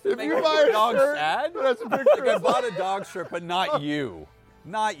 If you buy a dog shirt, sad? that's a picture I bought a dog shirt, but not you.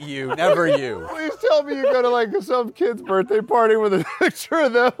 Not you. Never you. Please tell me you go to like some kid's birthday party with a picture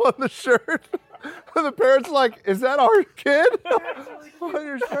of them on the shirt. And the parents are like, is that our kid on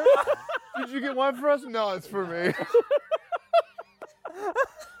your shirt? Did you get one for us? No, it's for me.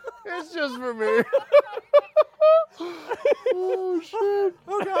 It's just for me. Oh, shit.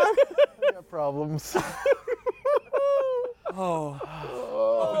 Oh, God. I got problems. No.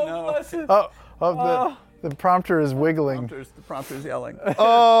 The prompter is wiggling. The prompter's yelling.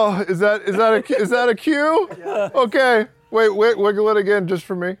 Oh, is that a cue? Yeah. Okay. Wait, wiggle it again just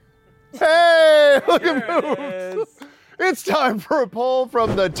for me. Hey, look at moves. It's time for a poll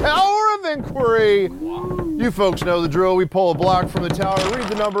from the Tower of Inquiry. You folks know the drill. We pull a block from the tower, read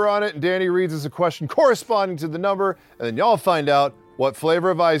the number on it, and Danny reads us a question corresponding to the number, and then y'all find out what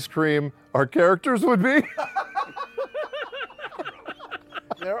flavor of ice cream our characters would be.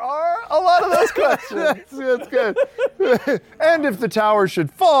 There are a lot of those questions. That's good. And if the tower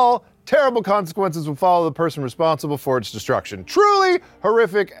should fall, terrible consequences will follow the person responsible for its destruction. Truly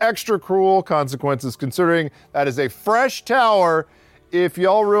horrific, extra cruel consequences, considering that is a fresh tower. If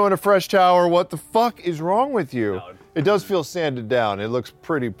y'all ruin a fresh tower, what the fuck is wrong with you? It does feel sanded down. It looks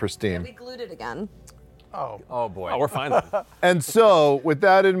pretty pristine. We glued it again. Oh boy. Oh, we're fine then. And so, with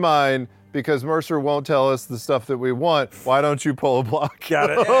that in mind, because Mercer won't tell us the stuff that we want, why don't you pull a block? Got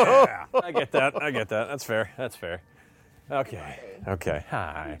it. Yeah. I get that. That's fair. Okay.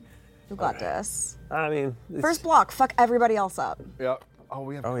 Hi. You got this. I mean, First block, fuck everybody else up. Yeah. Oh,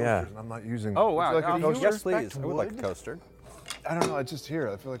 we have coasters, yeah. and I'm not using. Oh, wow. Would you like a coaster? Yes, please. I would like a coaster. I don't know. I just hear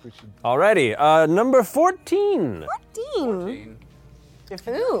it. I feel like we should. alrighty. Number 14. 14. If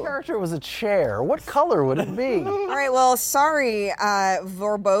your character was a chair, what color would it be? All right, well, sorry,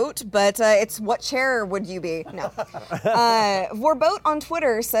 Vorboat, but it's what chair would you be? No. Vorboat on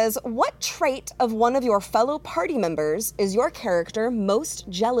Twitter says, what trait of one of your fellow party members is your character most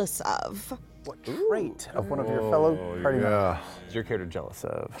jealous of? What trait of one of your fellow party members Is your character jealous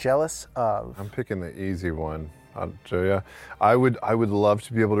of? jealous of? I'm picking the easy one. I'll show you. I would love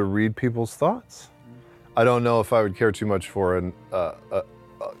to be able to read people's thoughts. I don't know if I would care too much for an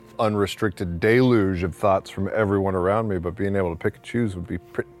unrestricted deluge of thoughts from everyone around me, but being able to pick and choose would be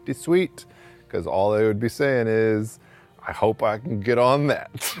pretty sweet, because all they would be saying is, I hope I can get on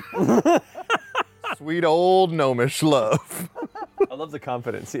that. Sweet old gnomish love. I love the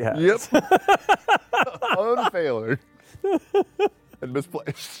confidence he has. Yep. Unfailing. And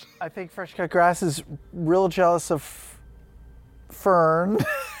misplaced. I think Fresh Cut Grass is real jealous of Fern.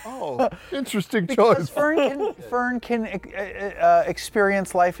 Oh, interesting Because choice. Fern can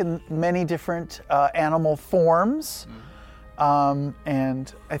experience life in many different animal forms.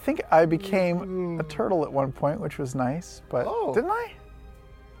 And I think I became a turtle at one point, which was nice. But didn't I?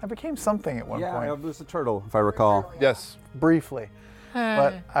 I became something at one point. Yeah, I was a turtle, if I recall. Yes. Briefly.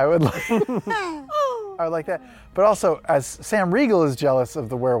 But I would like that. But also, as Sam Riegel is jealous of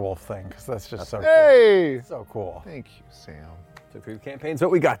the werewolf thing, because that's just so Hey! cool. So cool. Thank you, Sam. Took 3 campaigns,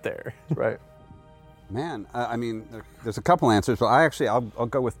 what we got there. Right. Man, I mean, there's a couple answers, but I'll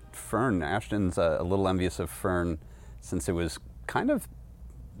go with Fern. Ashton's a little envious of Fern, since it was kind of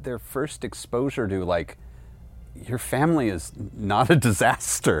their first exposure to, like, your family is not a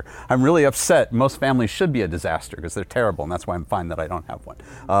disaster. I'm really upset. Most families should be a disaster because they're terrible, and that's why I'm fine that I don't have one.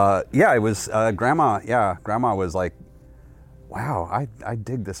 It was Grandma. Yeah, Grandma was like, wow, I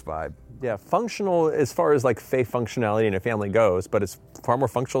dig this vibe. Yeah, functional as far as like faith functionality in a family goes, but it's far more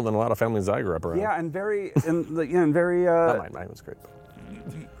functional than a lot of families I grew up around. Yeah, and very, mine was great.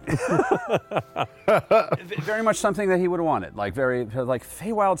 Very much something that he would have wanted. Like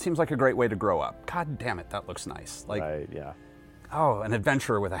Feywild seems like a great way to grow up. God damn it, that looks nice. Like, right, yeah. Oh, an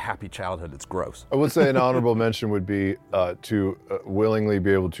adventurer with a happy childhood. It's gross. I would say an honorable mention would be to willingly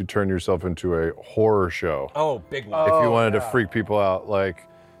be able to turn yourself into a horror show. Oh, big one. If you wanted to freak people out, like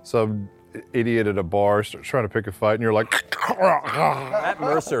some idiot at a bar starts trying to pick a fight, and you're like, Matt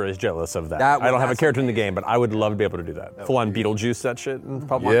Mercer is jealous of that. I don't have a character in the game, but I would love to be able to do that. Full on Beetlejuice, that shit. And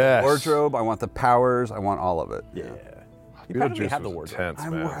probably Yes. I want the wardrobe. I want the powers. I want all of it. Yeah. You probably have the was wardrobe.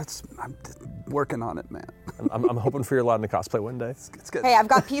 intense, man. I'm working on it, man. I'm hoping for your lot in the cosplay one day. It's good. Hey, I've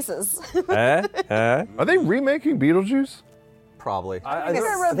got pieces. Are they remaking Beetlejuice? Probably. I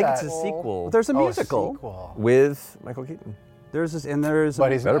read think it's that. a sequel There's a musical. Sequel. with Michael Keaton. There's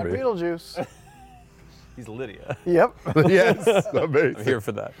But he's Better not be. Beetlejuice. He's Lydia. Yep. Yes, I'm amazing. here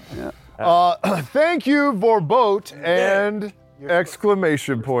for that. Thank you, Vorboat, and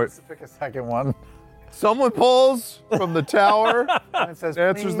exclamation point. Pick a second one. Someone pulls from the tower, And it says,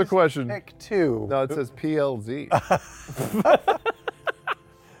 answers the "Please question. Pick 2. No, it says PLZ.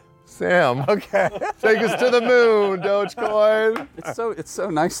 Sam. Okay. Take us to the moon, Dogecoin. It's so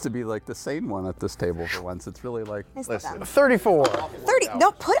nice to be like the sane one at this table for once. It's really like, Listen. 34. 30.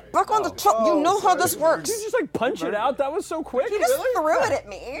 No, put it back on the top. You know how this works. Did you just like punch it out? That was so quick. He just threw it at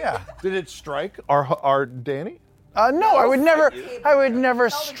me. Yeah. Did it strike our Danny? No, I would never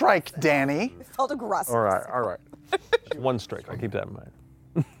strike Danny. It felt aggressive. All right. One strike. I'll keep that in mind.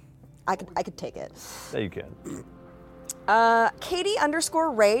 I could take it. Yeah, you can.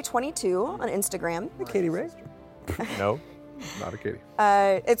 Katie_Ray22 on Instagram. Katie Ray? No. Not a Katie.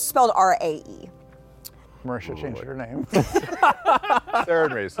 It's spelled RAE. Marisha changed her name. Sarah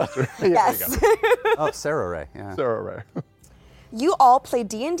and Ray's sister. Yes. oh, Sarah Ray. Yeah. Sarah Ray. You all play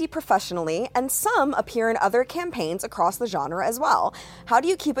D&D professionally, and some appear in other campaigns across the genre as well. How do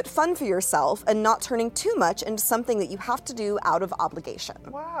you keep it fun for yourself and not turning too much into something that you have to do out of obligation?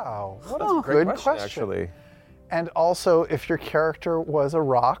 Wow, what a good question. Actually. And also, if your character was a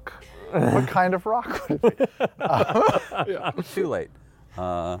rock, what kind of rock would it be? Too late.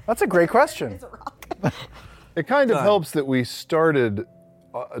 That's a great question. It kind of helps that we started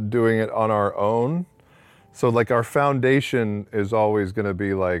doing it on our own. So like our foundation is always going to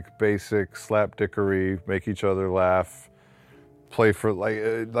be like basic slapdickery, make each other laugh, play for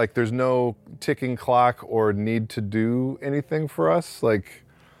like there's no ticking clock or need to do anything for us. Like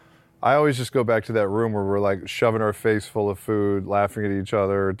I always just go back to that room where we're like shoving our face full of food, laughing at each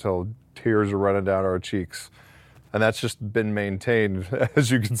other until tears are running down our cheeks. And that's just been maintained,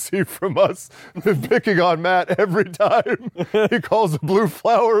 as you can see from us, picking on Matt every time he calls a blue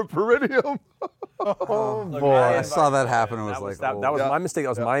flower a peridium. Oh boy! I saw that happen and was like, that was my mistake. That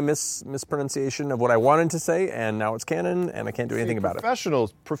was my mispronunciation of what I wanted to say, and now it's canon, and I can't do anything about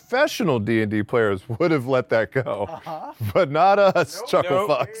it. Professional D&D players would have let that go, but not us, Chuckle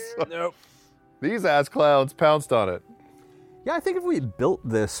Fox. Nope. These ass clowns pounced on it. Yeah, I think if we built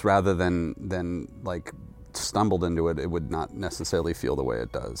this rather than like stumbled into it, it would not necessarily feel the way it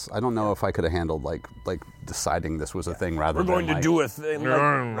does. I don't know if I could have handled like deciding this was a thing rather than do a thing.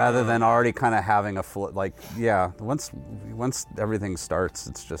 rather than already kind of having a once everything starts,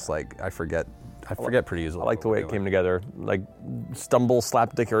 it's just like I forget pretty easily. I like the way it came together, like stumble,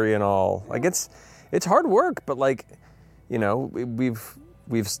 slapdickery, and all. Like it's hard work, but like, you know,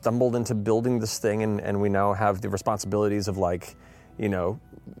 we've stumbled into building this thing, and we now have the responsibilities of like, you know,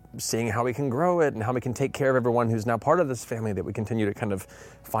 seeing how we can grow it and how we can take care of everyone who's now part of this family that we continue to kind of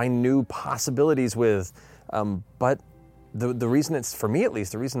find new possibilities with. But the reason it's, for me at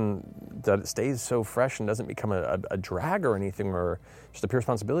least, the reason that it stays so fresh and doesn't become a drag or anything or just a pure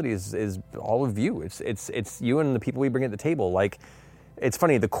responsibility is all of you. It's you and the people we bring at the table. Like, it's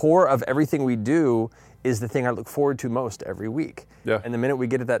funny, the core of everything we do is the thing I look forward to most every week. Yeah. And the minute we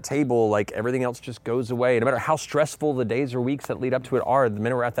get at that table, like everything else just goes away. No matter how stressful the days or weeks that lead up to it are, the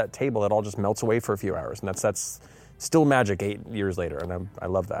minute we're at that table, it all just melts away for a few hours. And that's still magic 8 years later, and I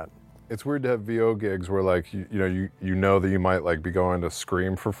love that. It's weird to have VO gigs where like you know that you might like be going to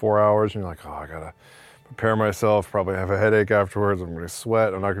Scream for 4 hours, and you're like, oh, I gotta prepare myself, probably have a headache afterwards, I'm gonna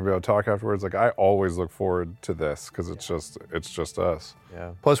sweat, I'm not gonna be able to talk afterwards. Like I always look forward to this because it's just us.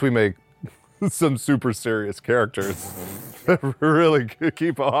 Yeah. Plus we make some super serious characters that really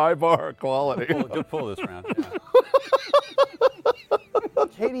keep a high bar of quality. Good pull this round.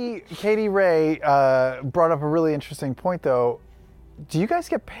 Yeah. Katie Ray brought up a really interesting point, though. Do you guys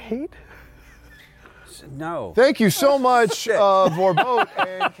get paid? No. Thank you so much, Vorboat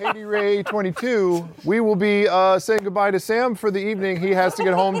and Katie Ray 22. We will be saying goodbye to Sam for the evening. He has to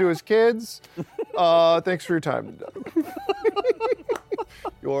get home to his kids. Thanks for your time.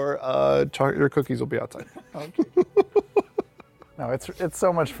 Your cookies will be outside. No, it's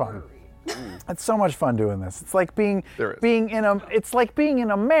so much fun. It's so much fun doing this. It's like being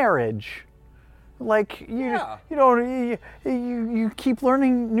in a marriage. Like you keep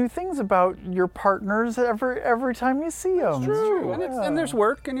learning new things about your partners every time you see them. It's true. And there's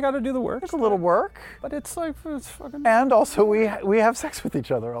work, and you got to do the work. There's a little work, but it's fucking. And also we have sex with each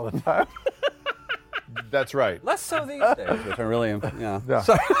other all the time. That's right. Less so these days, which I really am. Yeah.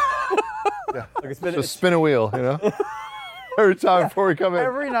 So, yeah. Just spin a wheel, you know. Every time before we come in.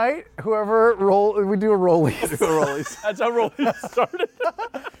 Every night, we do a rollies. That's how rollies started.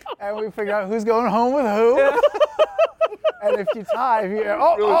 And we figure out who's going home with who. Yeah. And if you tie,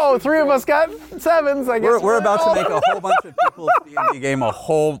 three of us got 7s. I guess we're about to make a whole bunch of people's D&D game a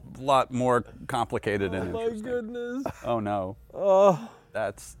whole lot more complicated and interesting. My goodness. Oh no. Oh.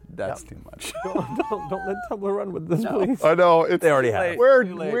 That's too much. Don't let Tumblr run with this, please. I know. They already have.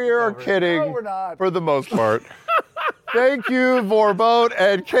 We're kidding. No, we're not. For the most part. Thank you, Vorboat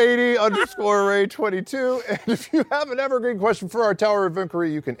and Katie _Ray22. And if you have an evergreen question for our Tower of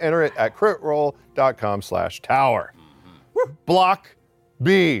Inquiry, you can enter it at critroll.com/tower. Block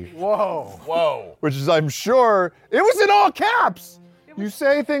B. Whoa. Which is, I'm sure, it was in all caps. You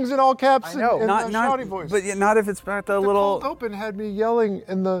say things in all caps I know. in Not, the shouty voice. but not if it's about the little. Cold open had me yelling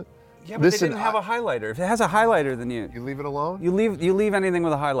in the. Yeah, but they didn't have a highlighter. If it has a highlighter, then you You leave it alone? you leave anything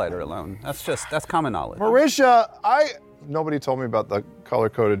with a highlighter alone. That's common knowledge. Marisha, nobody told me about the color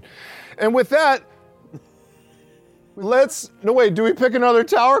coded. And with that, no wait, do we pick another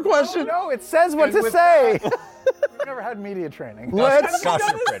tower question? No, it says what to say. We've never had media training. Let's Gosh,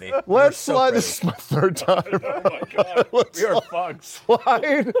 you're pretty. Let's slide. This is my third time. Oh my God, we are fucked.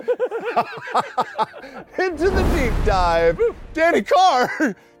 Slide into the deep dive. Danny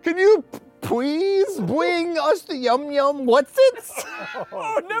Carr, can you please bring us the yum what's it?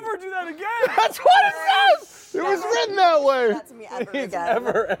 Oh, never do that again. That's what it says. It was written that way. That's me ever again.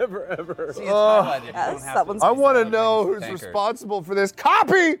 Ever. See, it's highlighted. Yes, that one's. I want to know who's Tanker. responsible for this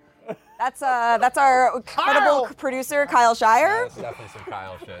copy. That's our incredible producer, Kyle Shire. That's definitely some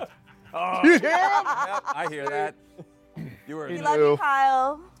Kyle shit. You hear him? Yep, I hear that. You were. We love you,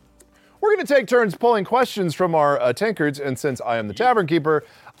 Kyle. We're going to take turns pulling questions from our tankards, and since I am the tavern keeper,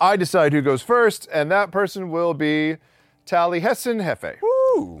 I decide who goes first, and that person will be Taliesin Hefe.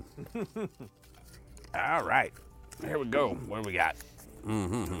 Woo! All right. Here we go. What do we got?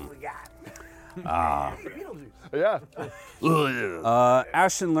 Yeah.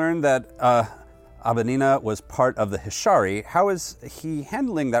 Ashton learned that Abanina was part of the Hishari. How is he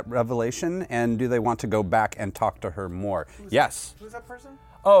handling that revelation, and do they want to go back and talk to her more? Yes. Who's that person?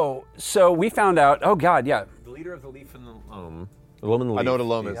 Oh, so we found out. Oh God, yeah. The leader of the Leaf and the Loam. The Loam and the Leaf. I know what a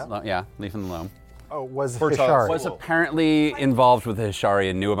loam is. Yeah, Leaf and the Loam. Oh, was Fertile Hishari. Was apparently involved with the Hishari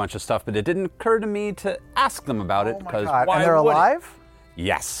and knew a bunch of stuff, but it didn't occur to me to ask them about it because God. why And they're would it? alive?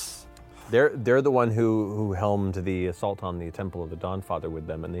 Yes. They're the one who helmed the assault on the Temple of the Dawnfather with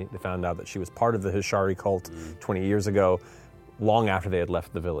them, and they found out that she was part of the Hishari cult 20 years ago, long after they had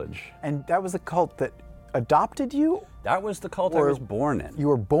left the village. And that was the cult that adopted you? That was the cult I Or- was born in. You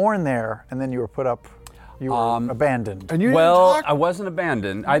were born there, and then you were put up, you were abandoned. And you Well, didn't I wasn't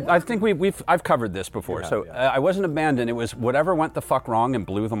abandoned. I think I've covered this before. I wasn't abandoned. It was whatever went the fuck wrong and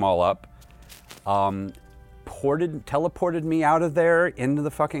blew them all up. Teleported me out of there into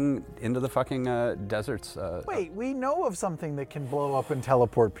the fucking deserts. Wait, we know of something that can blow up and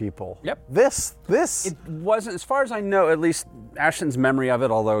teleport people. Yep. This. It wasn't, as far as I know, at least Ashton's memory of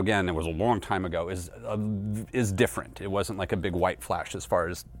it, although again it was a long time ago, is different. It wasn't like a big white flash as far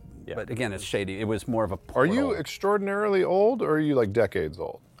as, but again, it's shady. It was more of a Are portal. you extraordinarily old, or are you like decades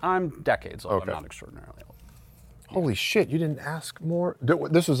old? I'm decades old. Okay. I'm not extraordinarily old. Holy shit! You didn't ask more.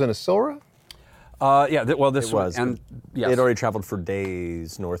 This was in Asilra. This was. and yes. They'd already traveled for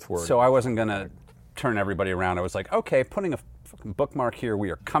days northward. So I wasn't gonna turn everybody around. I was like, okay, putting a fucking bookmark here.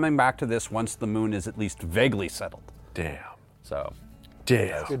 We are coming back to this once the moon is at least vaguely settled. Damn. So,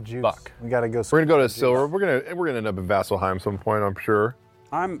 Damn. good juice. Buck. We gotta go. We're gonna go to Asilra. We're gonna end up in Vasselheim some point, I'm sure.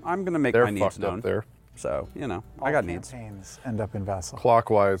 I'm gonna make They're my needs fucked known. up there. So I got needs. Campaigns end up in Vassal.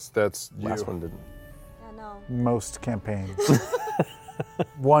 Clockwise, that's you. last one didn't. Yeah, no. Most campaigns.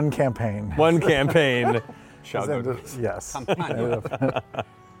 One campaign. One campaign. Shall go. Yes.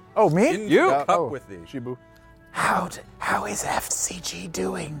 Oh, me? You Yeah. cup with thee. Shibu. How is FCG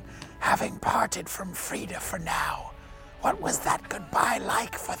doing, having parted from Frida for now? What was that goodbye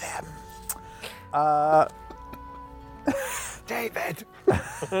like for them? David.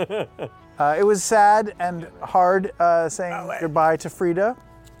 It was sad and hard saying goodbye to Frida.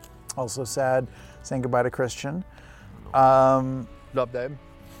 Also sad saying goodbye to Christian. Up, Dave.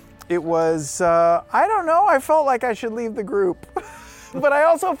 It was, I don't know, I felt like I should leave the group. But I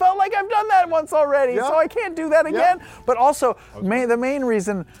also felt like I've done that once already, so I can't do that again. But also, the main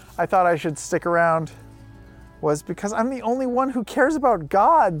reason I thought I should stick around was because I'm the only one who cares about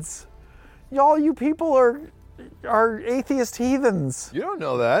gods. Y'all, you people are atheist heathens. You don't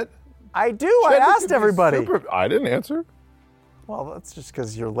know that. I do, I asked everybody. I didn't answer. Well, that's just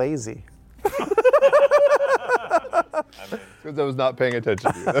because you're lazy. Because I was not paying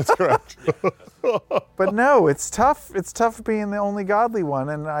attention to you. That's correct. But no, it's tough. It's tough being the only godly one,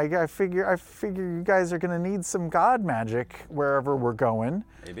 and I figure you guys are going to need some god magic wherever we're going.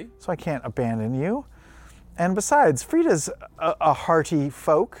 Maybe. So I can't abandon you. And besides, Frida's a hearty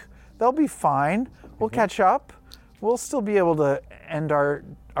folk. They'll be fine. We'll catch up. We'll still be able to end our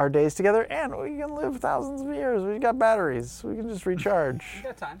days together, and we can live thousands of years. We've got batteries. We can just recharge.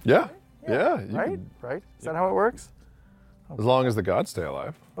 Got time. Yeah. Right? Right? Is that how it works? As long as the gods stay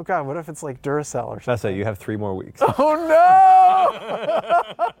alive. Oh God, what if it's like Duracell or something? That's it. You have 3 more weeks. Oh no!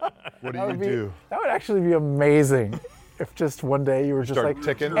 What do you do? That would actually be amazing. If just one day you were just Start like,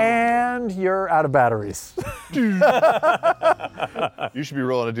 ticking. and you're out of batteries. You should be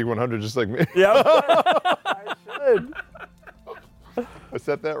rolling a D100 just like me. Yep. I should. I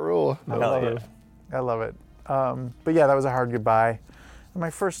set that rule. I love it. I love it. But yeah, that was a hard goodbye. And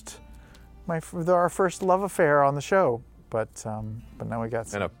our first love affair on the show. But now we got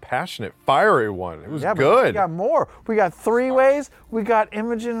some. And a passionate, fiery one. It was Yeah, but good. we got more. We got 3-ways. We got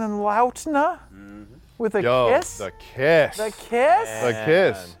Imogen and Lautner with a kiss. The kiss. The kiss. The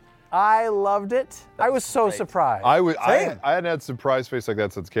kiss. I loved it. I was so surprised. I hadn't had surprise face like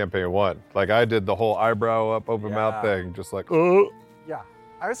that since campaign 1. Like I did the whole eyebrow up, open mouth thing, just like, oh. Yeah,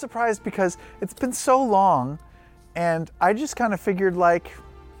 I was surprised because it's been so long, and I just kind of figured like,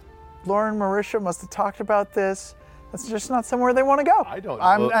 Lauren and Marisha must have talked about this. That's just not somewhere they want to go. I don't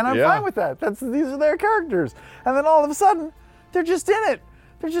know. I'm fine with that. These are their characters. And then all of a sudden, they're just in it.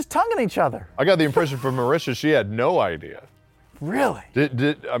 They're just tonguing each other. I got the impression from Marisha she had no idea. Really?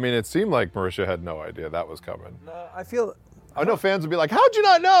 I mean, it seemed like Marisha had no idea that was coming. I know fans would be like, how'd you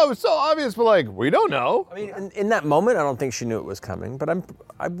not know? It was so obvious, but like, we don't know. I mean, in that moment, I don't think she knew it was coming, but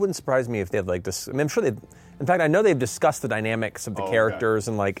I wouldn't surprise me if they had like this. I mean, I'm sure in fact, I know they've discussed the dynamics of the characters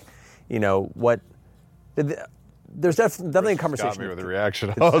and like, you know, what. There's definitely a conversation. Got me with a reaction.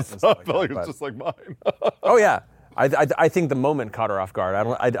 I felt like it was just like mine. Oh yeah, I think the moment caught her off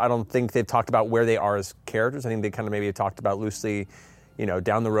guard. I don't think they've talked about where they are as characters. I think they kind of maybe talked about loosely, you know,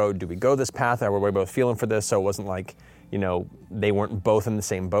 down the road. Do we go this path? Or were we both feeling for this? So it wasn't like, you know, they weren't both in the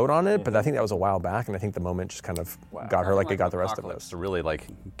same boat on it. But I think that was a while back, and I think the moment just kind of got her like it got the rest of us. To really like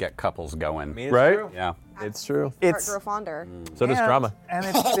get couples going, right? True. Yeah, it's true. Heart grow fonder. So does drama. And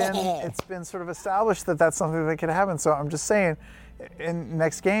it's been sort of established that that's something that could happen. So I'm just saying, in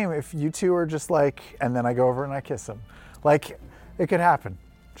next game, if you two are just like, and then I go over and I kiss him, like it could happen,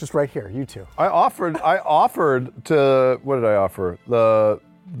 just right here, you two. I offered to, what did I offer? The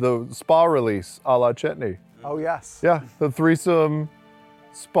spa release a la Chetney. Oh yes. Yeah, the threesome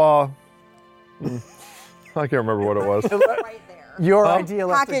spa. I can't remember what it was. Right there. Your idea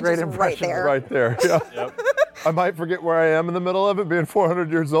left a Package great is right impression. there. Right there. Yeah. Yep. I might forget where I am in the middle of it, being 400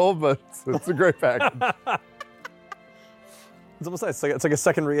 years old, but it's a great package. It's almost like it's like a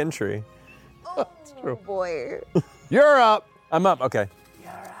second re-entry. Oh boy. You're up. I'm up. Okay.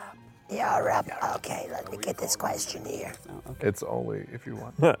 You're up. Okay, let me get this question here. It's only if you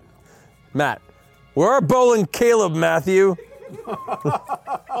want. Matt, where are Bo and Caleb, Matthew?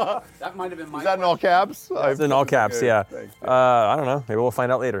 that might have been my. Is that in all caps? It's in all caps, yeah. I don't know. Maybe we'll find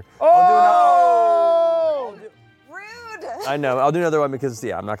out later. Oh! Rude. I know. I'll do another one because,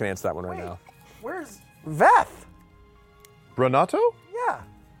 I'm not going to answer that one right now. Where's Veth? Renato? Yeah.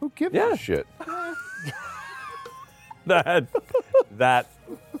 Who gives a shit? That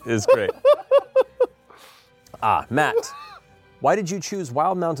is great. Matt, why did you choose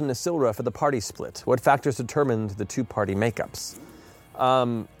Wild Mountain Isilra for the party split? What factors determined the 2-party makeups?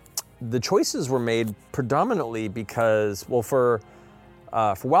 The choices were made predominantly because, well, for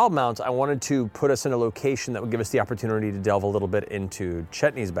Wild Mount, I wanted to put us in a location that would give us the opportunity to delve a little bit into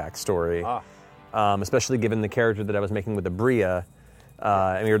Chetney's backstory, especially given the character that I was making with Abria,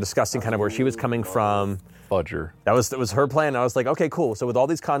 and we were discussing kind of where she was coming from. Fudger. That was her plan. I was like, okay, cool. So with all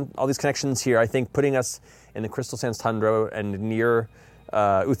these connections here, I think putting us in the Crystal Sands Tundra and near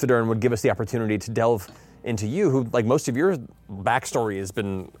Uthadurn would give us the opportunity to delve into you, who, like, most of your backstory has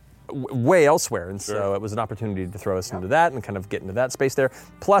been way elsewhere. And so it was an opportunity to throw us into that and kind of get into that space there.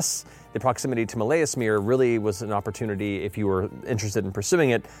 Plus, the proximity to Malaismere really was an opportunity, if you were interested in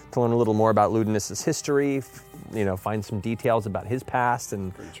pursuing it, to learn a little more about Ludinus's history, find some details about his past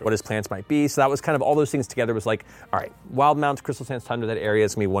and what his plans might be. So that was kind of all those things together was like, all right, Wild Mount, Crystal Sands Tundra, that area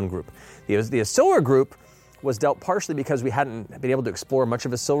is going to be one group. The Isilra group was dealt partially because we hadn't been able to explore much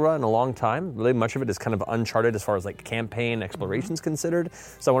of Isilra in a long time. Really, much of it is kind of uncharted as far as like campaign explorations considered.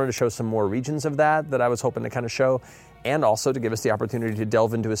 So I wanted to show some more regions of that I was hoping to kind of show, and also to give us the opportunity to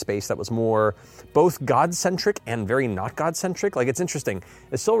delve into a space that was more both God-centric and very not God-centric. Like, it's interesting.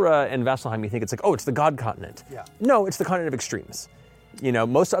 Isilra and Vasselheim, you think it's like, oh, it's the God continent. Yeah. No, it's the continent of extremes.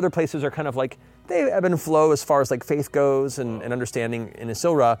 Most other places are kind of like, they ebb and flow as far as like faith goes and understanding. In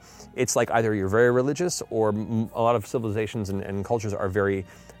Isilra, it's like either you're very religious or a lot of civilizations and cultures are very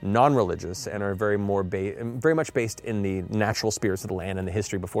non-religious and are very much based in the natural spirits of the land and the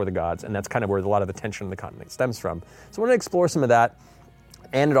history before the gods, and that's kind of where a lot of the tension of the continent stems from. So I wanted to explore some of that,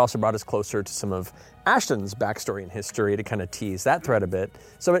 and it also brought us closer to some of Ashton's backstory and history to kind of tease that thread a bit.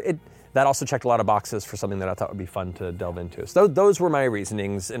 So that also checked a lot of boxes for something that I thought would be fun to delve into. So those were my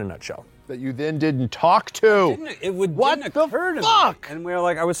reasonings in a nutshell. That you then didn't talk to. Didn't occur to me. And we were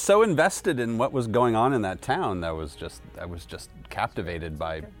like, I was so invested in what was going on in that town that I was just captivated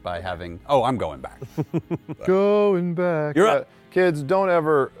by having. Oh, I'm going back. Going back. You're up. Kids, don't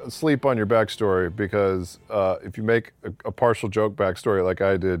ever sleep on your backstory because if you make a partial joke backstory like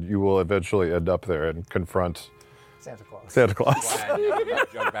I did, you will eventually end up there and confront Santa Claus. Santa Claus.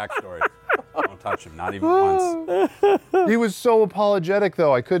 Joke backstory. Don't touch him, not even once. He was so apologetic,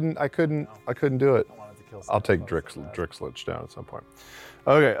 though. I couldn't do it. I'll take Drixlich down at some point.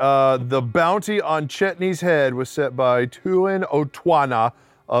 Okay, the bounty on Chetney's head was set by Tuin Otwana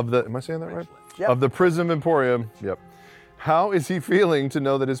of the. Am I saying that right? Yep. Of the Prism Emporium. Yep. How is he feeling to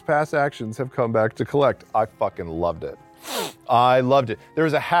know that his past actions have come back to collect? I fucking loved it. I loved it. There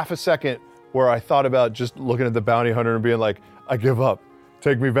was a half a second where I thought about just looking at the bounty hunter and being like, I give up.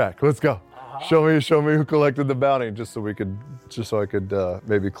 Take me back. Let's go. Show me who collected the bounty, just so I could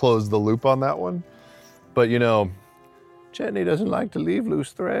maybe close the loop on that one. But Chetney doesn't like to leave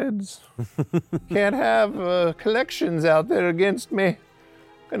loose threads. Can't have collections out there against me.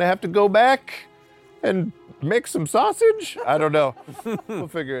 Gonna have to go back and make some sausage? I don't know. We'll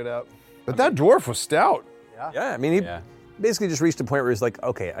figure it out. But that dwarf was stout. Yeah, I mean, he basically just reached a point where he's like,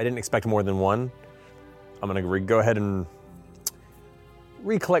 okay, I didn't expect more than one. I'm going to go ahead and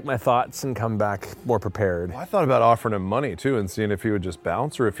recollect my thoughts and come back more prepared. Well, I thought about offering him money, too, and seeing if he would just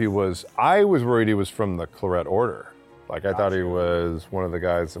bounce or if he was... I was worried he was from the Claret Order. Like, I thought he was one of the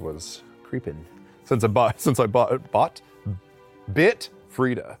guys that was creeping. Since I bit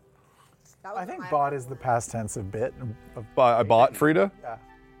Frida. I think bought is the past tense of bit. I bought Frida? Yeah.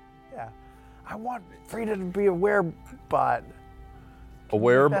 I want Frida to be a werebot. A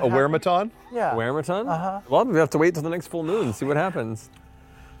werematon? Yeah. Werematon? Well, we have to wait till the next full moon and see what happens.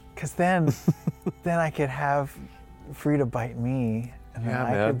 Because then I could have Frida bite me, and then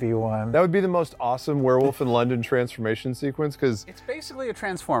I could be one. That would be the most awesome Werewolf in London transformation sequence, because it's basically a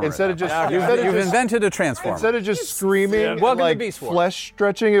transformer. Instead of just you've invented a transformer. Instead of just screaming and Welcome to like Beast Wars. flesh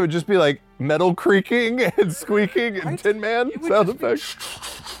stretching, it would just be like metal creaking and squeaking and Tin Man sound effects.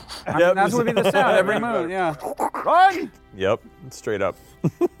 That's what would be the sound every moon. Yeah. Run! Yep, straight up.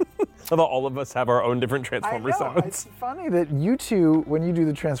 Although all of us have our own different I Transformer know. sounds. It's funny that you two, when you do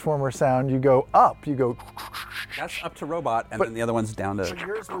the Transformer sound, you go up. You go. That's up to robot, and then the other one's down to.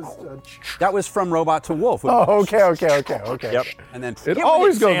 Yours was. That was from robot to wolf. Oh, okay. Yep. And then It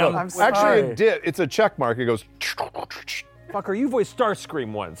always goes Sam. up. I'm sorry. Actually, it's a check mark. It goes. Fucker, you voiced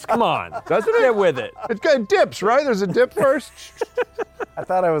Starscream once. Come on. Doesn't it? Get with it. It dips, right? There's a dip first. I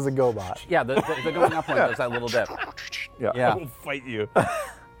thought I was a GoBot. yeah, the going up one does that little dip. Yeah. Yeah. I will fight you.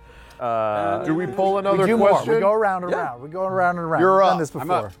 Do we pull another We do more. question? We go around and around. We go around and around. You're We've up. done this I'm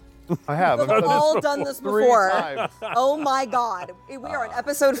before. up. I have. I've We've done all this done this 3 before. times. Oh my God. We are on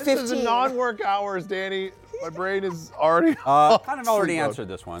episode 15. This is non-work hours, Danny. My brain is already. Kind of already answered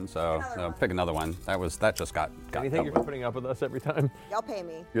this one, so pick another one. That just got Anything you're covered. putting up with us every time? Y'all pay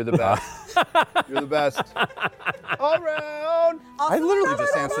me. You're the best. You're the best. All around. I literally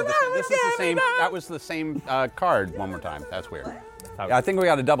just answered this. This is the same. That was the same card one more time. That's weird. Yeah, I think we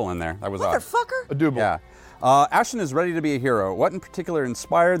got a double in there. That was odd. Motherfucker. A double. Yeah. Ashton is ready to be a hero. What in particular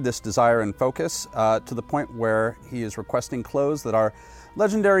inspired this desire and focus to the point where he is requesting clothes that are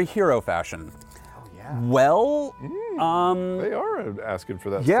legendary hero fashion? Oh, yeah. Well, They are asking for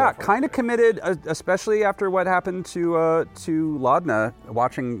that yeah, stuff. kind of committed, especially after what happened to Laudna,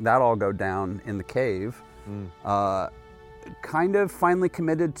 watching that all go down in the cave. Kind of finally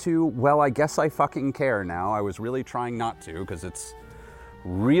committed to, well, I guess I fucking care now. I was really trying not to, because it's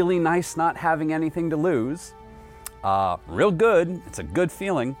really nice not having anything to lose. Real good. It's a good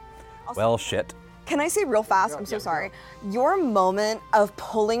feeling. Well, shit. Can I say real fast? I'm so sorry. Your moment of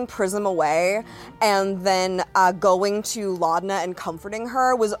pulling Prism away and then going to Laudna and comforting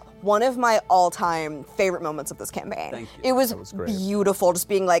her was one of my all-time favorite moments of this campaign. Thank you. It was beautiful, just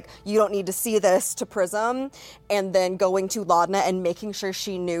being like, you don't need to see this to Prism, and then going to Laudna and making sure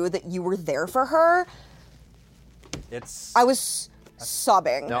she knew that you were there for her. I was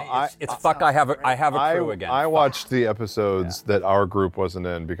sobbing. Now, It's fuck. I have a crew again. I watched the episodes that our group wasn't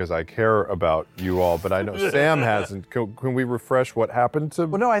in because I care about you all, but I know Sam hasn't. Can we refresh what happened to?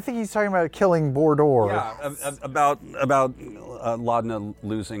 Well, no, I think he's talking about killing Bordor. Yeah, about Laudna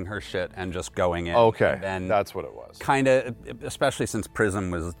losing her shit and just going in. Okay, and then that's what it was. Kind of, especially since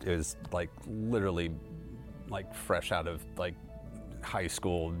Prism is like literally like fresh out of like high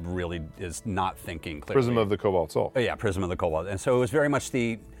school, really is not thinking clearly. Prism of the Cobalt Soul. Oh, yeah, Prism of the Cobalt. And so it was very much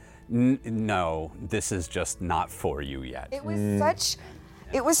the, no, this is just not for you yet. It was such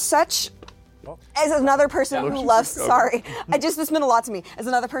It was such. As another person who loves, this meant a lot to me. As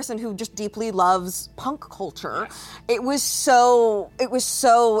another person who just deeply loves punk culture, it was so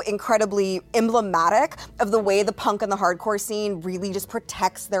incredibly emblematic of the way the punk and the hardcore scene really just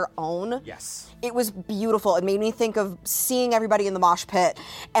protects their own. Yes. It was beautiful. It made me think of seeing everybody in the mosh pit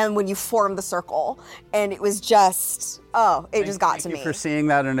and when you form the circle. And it was just, just got to me. Thank you for seeing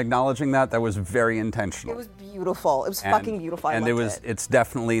that and acknowledging that. That was very intentional. It was beautiful. It was fucking beautiful. I loved it. It's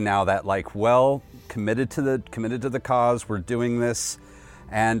definitely now that committed to the cause. We're doing this.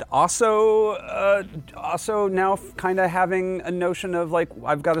 And also now kind of having a notion of like,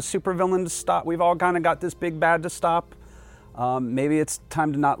 I've got a supervillain to stop. We've all kind of got this big bad to stop. Maybe it's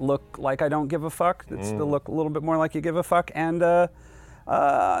time to not look like I don't give a fuck. It's to look a little bit more like you give a fuck. And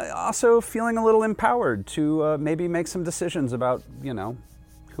also feeling a little empowered to maybe make some decisions about,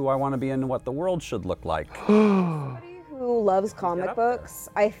 who I want to be and what the world should look like. Who loves comic books,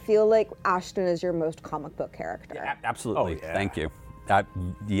 I feel like Ashton is your most comic book character. Yeah, absolutely. Oh, yeah. Thank you.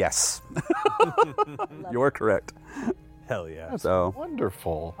 Yes. You're correct. Hell yeah. That's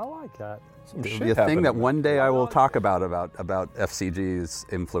wonderful. I like that. It'll be a thing that one day I will talk about FCG's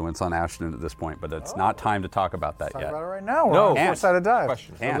influence on Ashton at this point, but it's not time to talk about that Talk yet. about it right now. No. Four-sided dive.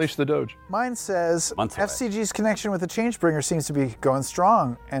 Question. Unleash the Doge. Mine says Months away. FCG's connection with the Changebringer seems to be going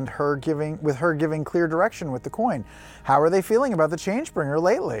strong, and her giving clear direction with the coin. How are they feeling about the Changebringer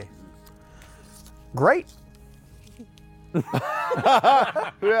lately? Great. Yeah.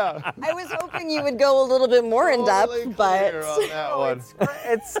 I was hoping you would go a little bit more in depth, Totally but clear on that one.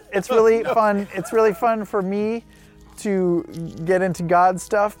 It's really fun. It's really fun for me to get into God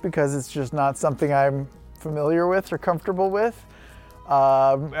stuff because it's just not something I'm familiar with or comfortable with.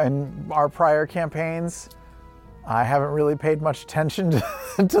 And our prior campaigns, I haven't really paid much attention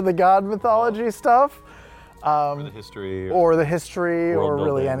to the God mythology stuff. Or the history. Or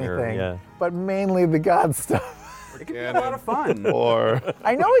really building, anything. But mainly the God stuff. It can be a lot of fun. Or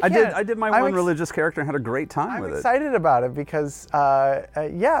I know it can. I did my one religious character and had a great time with it. I'm excited about it because, and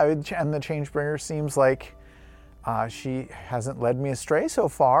the Changebringer seems like she hasn't led me astray so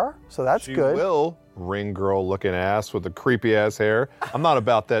far, so that's good. She will, ring girl looking ass with the creepy ass hair. I'm not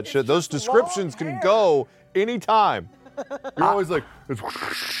about that shit. Those descriptions can go anytime. You're always like,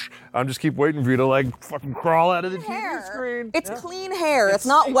 I'm just keep waiting for you to like fucking crawl out of the TV screen. It's clean hair. It's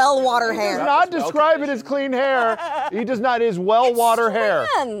not well-water hair. He does not describe it as clean hair. He does not. It is well-water hair.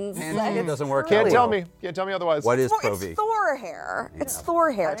 It doesn't work. Can't tell me otherwise. What is It's Provi? Thor hair. It's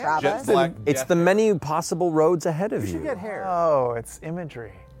Thor hair, Travis. It's the many possible roads ahead of you. Get hair. Oh, it's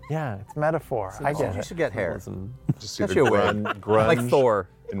imagery. Yeah. It's metaphor. I get You it. should get hair. Just see That's the your way. grunge Like Thor.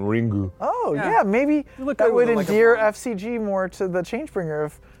 and Ringu. Oh, yeah, maybe look that good would with, like, a endear blonde. FCG more to the Changebringer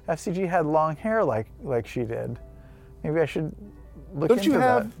if FCG had long hair like she did. Maybe I should look Don't into you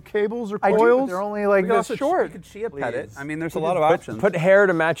have that. cables or I do, coils? but they're only like You this could short. chia pet it. I mean, there's a lot of options. Put hair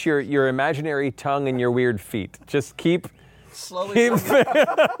to match your imaginary tongue and your weird feet. Just keep slowly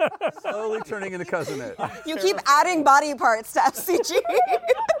turning into Cousin It. You keep adding body parts to FCG.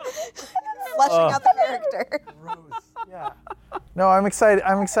 Fleshing out the character. Yeah. No, I'm excited.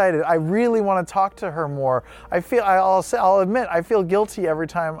 I really want to talk to her more. I'll admit, I feel guilty every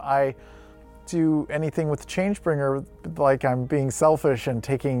time I do anything with the Changebringer, like I'm being selfish and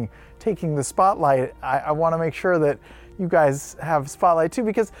taking the spotlight. I want to make sure that you guys have spotlight too,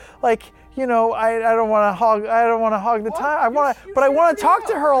 because I don't want to hog the time. I want to talk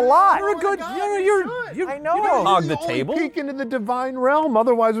to her a lot. You're a good. I know. You hog the only table. Peek into the divine realm.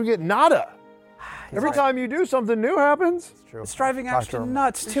 Otherwise, we get nada. Every time you do, something new happens. It's driving Talk to her. Ashton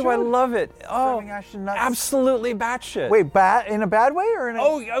nuts too. I love it. Oh, Driving Ashton nuts. absolutely batshit. Wait, in a bad way or in a?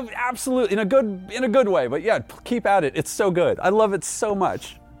 Oh, absolutely in a good way. But yeah, keep at it. It's so good. I love it so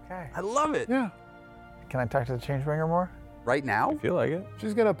much. Okay. I love it. Yeah. Can I talk to the Changebringer more? Right now? feel like it.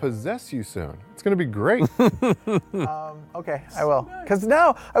 She's gonna possess you soon. It's gonna be great. Okay, I will. Because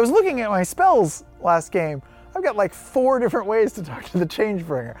now I was looking at my spells last game. I've got like 4 different ways to talk to the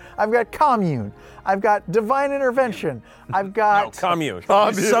Changebringer. I've got commune. I've got divine intervention. I've got Commune.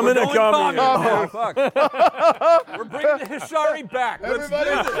 Commune. Summon a commune. Oh, fuck. We're bringing the Hishari back. Everybody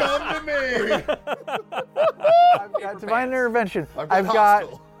come to me. I've got divine intervention. I've got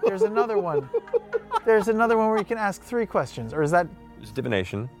hostile. There's another one. There's another one where you can ask 3 questions, or is that? It's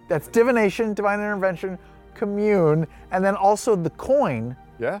divination. That's divination, divine intervention, commune, and then also the coin.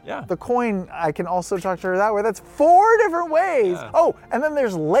 Yeah. The coin, I can also talk to her that way. That's 4 different ways. Yeah. Oh, and then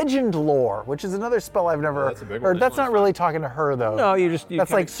there's legend lore, which is another spell I've never that's a big one. heard. That's not really talking to her though. No, you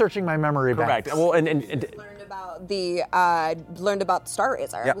that's like searching my memory correct. banks. Well, and Learned about Star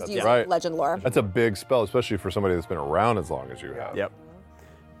Razor. Yep. Was using Right. legend lore. That's a big spell, especially for somebody that's been around as long as you have. Yep.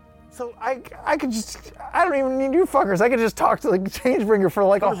 So I don't even need you fuckers. I could just talk to the Changebringer for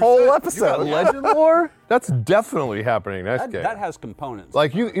like a whole episode. You got legend lore? That's definitely happening next game. That has components.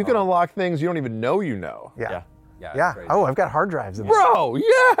 Like you can unlock things you don't even know you know. Yeah. Yeah. Oh, I've got hard drives in there. Bro, yeah.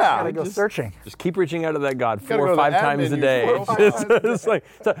 I gotta go searching. Just keep reaching out to that god Gotta 4 go or to 5 the times a admin day. use 4 or 5 times. It's like,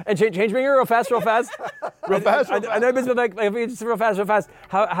 and Changebringer, real fast. Real fast. I know it's been like just real fast.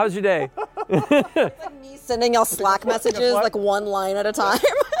 How's your day? Me sending y'all Slack messages like one line at a time.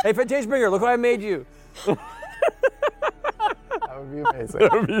 Hey, Changebringer, look what I made you. That would be amazing.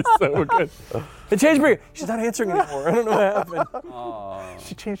 That would be so good. And Changebringer, she's not answering anymore. I don't know what happened.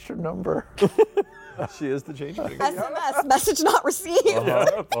 She changed her number. She is the Changebringer. SMS, message not received.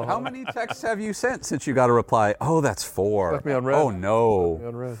 How many texts have you sent since you got a reply? Oh, that's 4. Left me on red. Oh, no.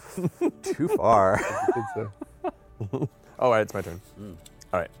 On red. Too far. Oh, all right, it's my turn.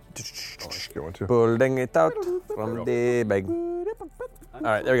 All right. Get one too. Pulling it out from the bag. All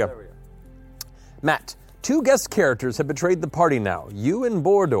right, there we go. Matt, 2 guest characters have betrayed the party now. You and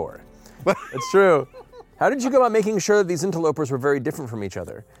Bordor. It's true. How did you go about making sure that these interlopers were very different from each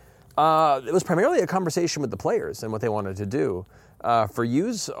other? It was primarily a conversation with the players and what they wanted to do. For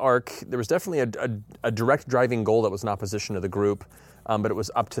Yu's arc, there was definitely a direct driving goal that was in opposition to the group, but it was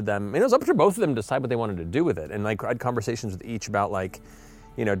up to them. I mean, it was up to both of them to decide what they wanted to do with it. And like I had conversations with each about like,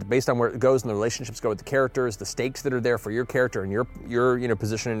 you know, based on where it goes and the relationships go with the characters, the stakes that are there for your character and your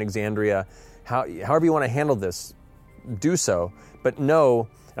position in Exandria, however you want to handle this, do so. But know,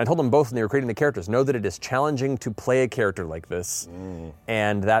 I told them both when they were creating the characters, know that it is challenging to play a character like this,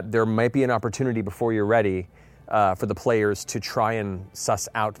 and that there might be an opportunity before you're ready for the players to try and suss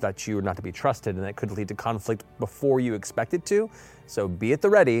out that you are not to be trusted, and that could lead to conflict before you expect it to. So be at the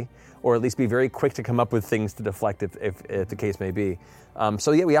ready, or at least be very quick to come up with things to deflect if the case may be.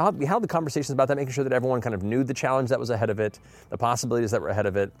 So yeah, we held the conversations about that, making sure that everyone kind of knew the challenge that was ahead of it, the possibilities that were ahead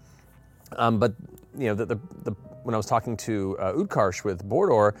of it. But you know, when I was talking to Utkarsh with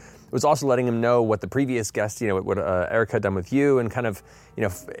Bordor, it was also letting him know what the previous guest, you know, what Eric had done with you, and kind of, you know,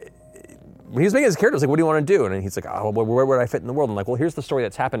 when he was making his character, I was like, what do you want to do? And he's like, oh, well, where would I fit in the world? And I'm like, well, here's the story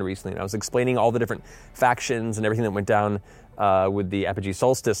that's happened recently. And I was explaining all the different factions and everything that went down with the Apogee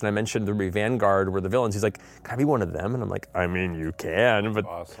Solstice, and I mentioned the Vanguard were the villains. He's like, can I be one of them? And I'm like, I mean, you can, but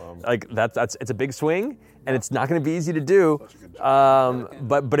like it's a big swing, and it's not going to be easy to do.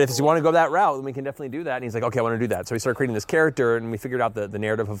 But if you want to go that route, then we can definitely do that. And he's like, okay, I want to do that. So we started creating this character, and we figured out the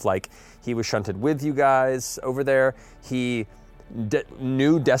narrative of like, he was shunted with you guys over there. He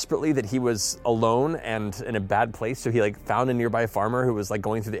knew desperately that he was alone and in a bad place, so he like found a nearby farmer who was like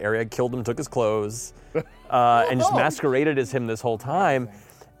going through the area, killed him, took his clothes, and just masqueraded as him this whole time.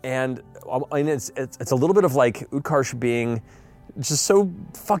 And it's a little bit of like Utkarsh being just so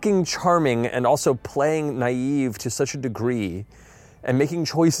fucking charming and also playing naive to such a degree, and making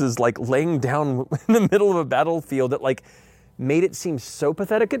choices like laying down in the middle of a battlefield that like made it seem so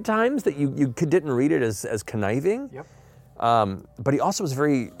pathetic at times that you didn't read it as conniving. Yep. But he also was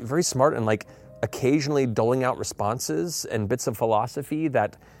very, very smart and like occasionally doling out responses and bits of philosophy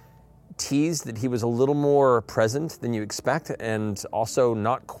that teased that he was a little more present than you expect, and also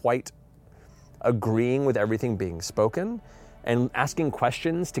not quite agreeing with everything being spoken, and asking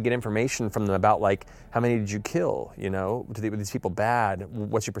questions to get information from them about like, how many did you kill? You know, were these people bad?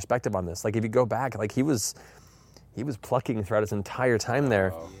 What's your perspective on this? Like, if you go back, like he was plucking throughout his entire time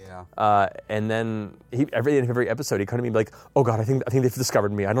there. And then every episode he couldn't be like, oh God, I think they've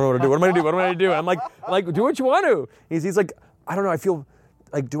discovered me. I don't know what to do. What am I gonna do? What am I gonna do? And I'm like, do what you want to. He's like, I don't know. I feel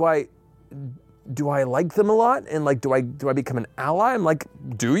like, do I like them a lot? And like, do I become an ally? I'm like,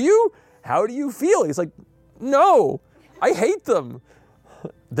 do you? How do you feel? He's like, no, I hate them.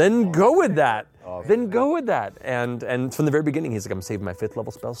 Then go with that. Then go with that. And from the very beginning, he's like, I'm saving my 5th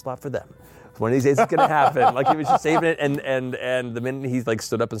level spell slot for them. One of these days it's gonna happen. Like, he was just saving it, and the minute he like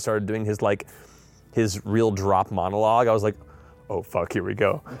stood up and started doing his real drop monologue, I was like, oh fuck, here we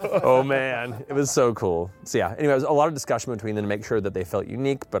go. Oh man, it was so cool. So yeah, anyway, it was a lot of discussion between them to make sure that they felt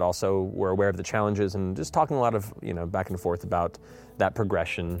unique, but also were aware of the challenges, and just talking a lot of, you know, back and forth about that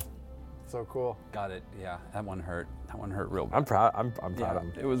progression. So cool. Got it. Yeah, that one hurt. That one hurt real bad. I'm proud of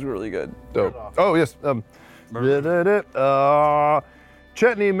him. It was really good. Dope. Oh yes.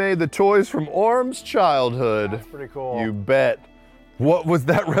 Chetney made the toys from Orm's childhood. That's pretty cool. You bet. What was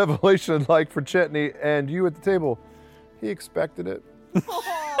that revelation like for Chetney and you at the table? He expected it.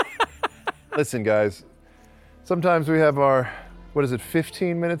 Listen, guys. Sometimes we have our,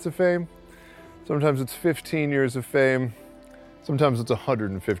 15 minutes of fame? Sometimes it's 15 years of fame. Sometimes it's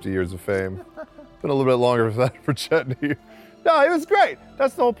 150 years of fame. Been a little bit longer for that for Chetney. No, it was great.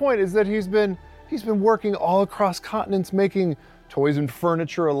 That's the whole point, is that he's been working all across continents making toys and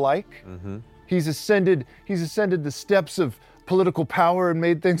furniture alike. He's ascended the steps of political power and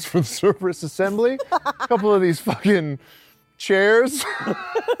made things for the Cerberus Assembly. A couple of these fucking chairs.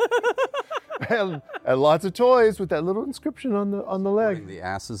 and lots of toys with that little inscription on the leg. The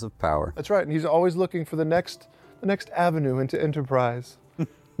asses of power. That's right, and he's always looking for the next avenue into enterprise.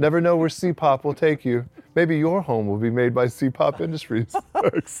 Never know where C-Pop will take you. Maybe your home will be made by C-Pop Industries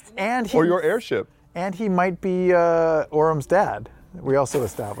next. Or your airship. And he might be Orum's dad. We also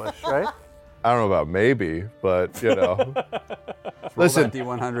established, right? I don't know about maybe, but you know. Listen,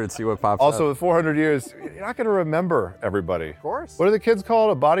 D100, see what pops also, up. with 400 years, you're not going to remember everybody. Of course. What do the kids call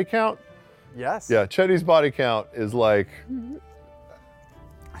it? A body count? Yes. Yeah, Chetty's body count is like.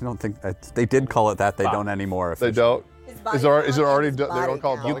 I don't think they did call it that. They don't anymore. They don't. Is it already? They don't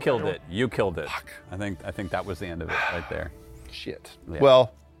call it. You killed it. You killed it. Fuck. I think that was the end of it right there. Shit. Yeah.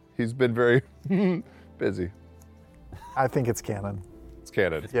 Well, he's been very busy. I think it's canon. It's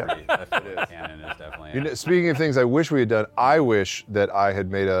canon. Yeah. It is. Canon is definitely. You know, speaking of things I wish we had done, I wish that I had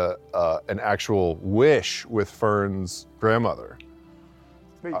made an actual wish with Fern's grandmother.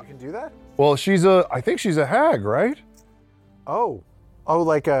 Wait, you can do that? Well, I think she's a hag, right? Oh,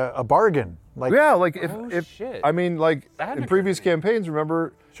 like a bargain. Like Yeah, like if shit. I mean, like That in previous campaigns,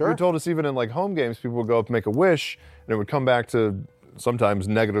 remember, Sure. you told us even in like home games, people would go up and make a wish, and it would come back to sometimes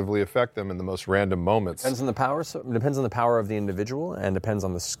negatively affect them in the most random moments. Depends on the power of the individual, and depends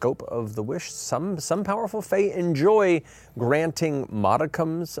on the scope of the wish. Some powerful fae enjoy granting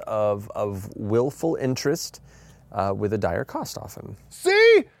modicums of willful interest with a dire cost often.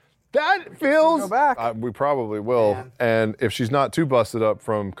 See? That feels. Go back. We probably will. Yeah. And if she's not too busted up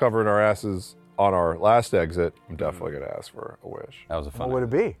from covering our asses on our last exit, I'm definitely going to ask for a wish. That was a fun. What would it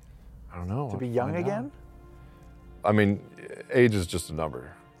be? I don't know. To be young again? I mean, age is just a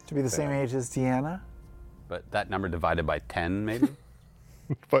number. To be the same age as Deanna? But that number divided by 10, maybe?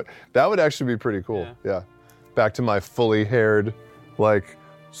 But that would actually be pretty cool. Yeah. Back to my fully haired, like,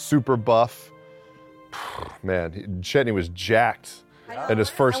 super buff. Man, Chetney was jacked. In his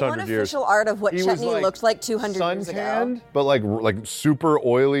first 100 years. Official art of what Chetney looked like 200 years ago. Suntanned, but like super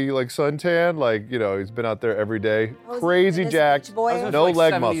oily, like suntan. Like, you know, he's been out there every day. Crazy jacked, no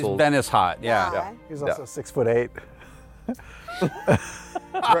leg muscles. Ben is hot, yeah. He's also 6'8".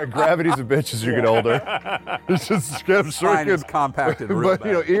 Gravity's a bitch as you get older. It's just kept Spine is shrinking. compacted real But,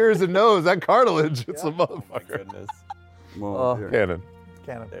 you know, ears and nose, that cartilage, it's a motherfucker. Goodness. Well, Canon.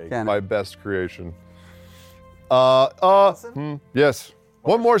 Canon. My best creation. Yes.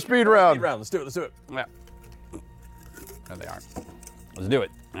 One more speed round. Let's do it. Yeah. There they are. Let's do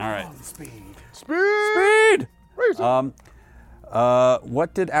it. All right. Speed!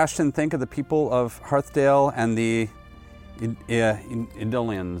 What did Ashton think of the people of Hearthdale and the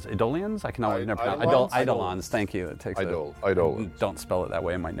Idolians? Idolians? I cannot never pronounce. Eidolons. Thank you. It takes Idol. Don't spell it that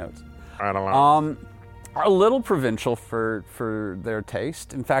way in my notes. I don't know. Are a little provincial for their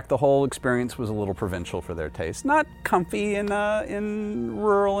taste. In fact, the whole experience was a little provincial for their taste. Not comfy in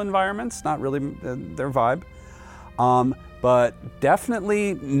rural environments. Not really their vibe. But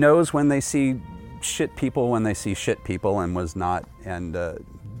definitely knows when they see shit people, and was not. And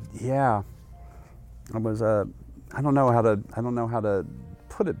yeah, I was. I don't know how to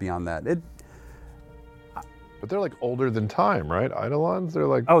put it beyond that. But they're like older than time, right? Eidolons? They're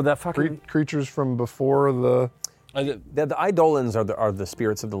like that fucking creatures from before the. The Eidolons are the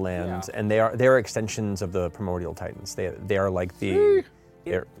spirits of the land, and they are extensions of the primordial titans. They are like the.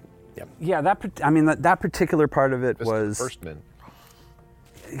 That particular part of it was. First men.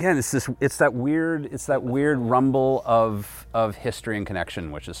 Again, it's that weird rumble of history and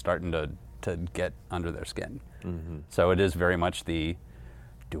connection, which is starting to get under their skin. Mm-hmm. So it is very much the.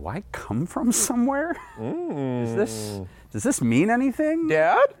 Do I come from somewhere? Does this mean anything,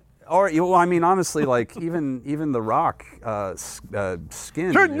 Dad? Or I mean, honestly, like even the Rock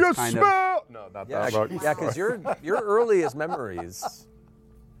skin. Can you kind smell? No, not that. Yeah, because your earliest memories,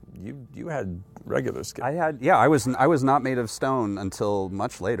 you had regular skin. I was not made of stone until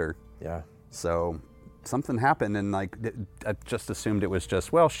much later. Yeah. So something happened, and I just assumed it was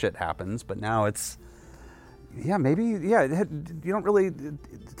just shit happens. But now it's. Yeah, maybe. Yeah, you don't really.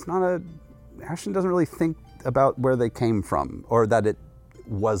 It's not a. Ashton doesn't really think about where they came from or that it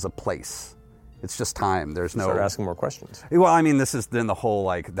was a place. It's just time. There's no. Start asking more questions. Well, I mean, this has been the whole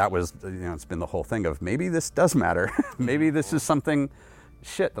that was it's been the whole thing of maybe this does matter. Maybe this is something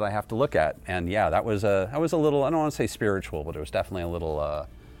shit that I have to look at. And yeah, that was a little. I don't want to say spiritual, but it was definitely a little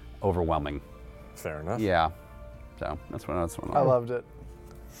overwhelming. Fair enough. Yeah. So that's what I loved it.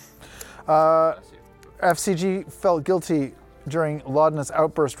 FCG felt guilty during Laudna's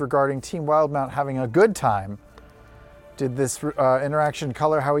outburst regarding Team Wildmount having a good time. Did this interaction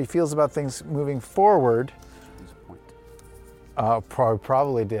color how he feels about things moving forward?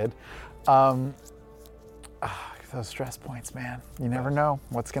 Probably did. Those stress points, man. You never know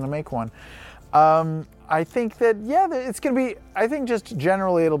what's going to make one. I think that, it's going to be, I think just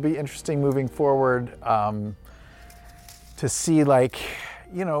generally it'll be interesting moving forward to see, like,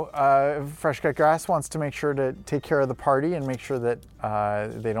 Fresh Cut Grass wants to make sure to take care of the party and make sure that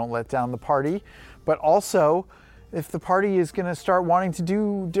they don't let down the party. But also, if the party is going to start wanting to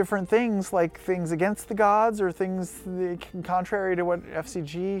do different things, like things against the gods or things contrary to what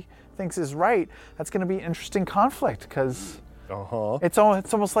FCG thinks is right, that's going to be an interesting conflict because it's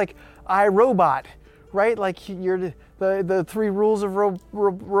almost like iRobot, right? Like you're the 3 rules of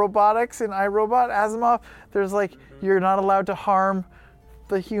robotics in iRobot, Asimov. There's like you're not allowed to harm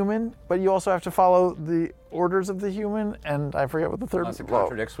the human, but you also have to follow the orders of the human, and I forget what the third. Unless it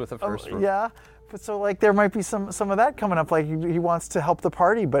contradicts with the first rule. Yeah. But so like there might be some of that coming up. Like he wants to help the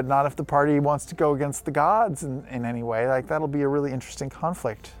party, but not if the party wants to go against the gods in any way. Like that'll be a really interesting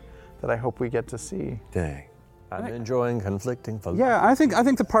conflict that I hope we get to see. Dang. I'm enjoying conflicting folks. Yeah, I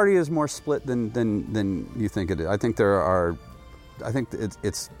think the party is more split than you think it is. I think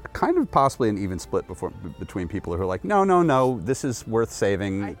it's kind of possibly an even split between people who are like, no, this is worth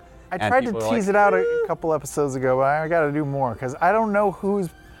saving. I tried to tease it out a couple episodes ago, but I got to do more because I don't know who's.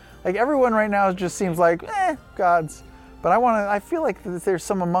 Like everyone right now just seems like, gods. But I feel like there's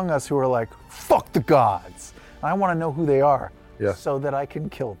some among us who are like, fuck the gods. And I want to know who they are. Yes. So that I can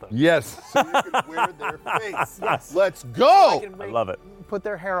kill them. Yes. So you can wear their face. Yes. Let's go. I love it. Put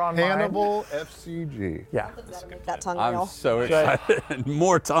their hair on Hannibal FCG. Yeah. That tongue I'm roll. so excited.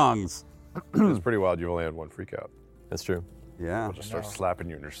 More tongues. It's pretty wild. You've only had one freak out. That's true. Yeah. I'll just start slapping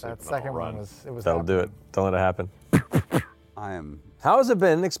you in your sleep. That second one was That'll do it. Don't let it happen. I am. How has it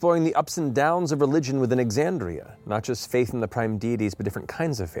been exploring the ups and downs of religion within Exandria? Not just faith in the prime deities, but different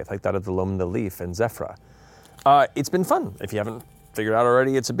kinds of faith, like that of the Loam the Leaf and Zephyra. It's been fun. If you haven't figured out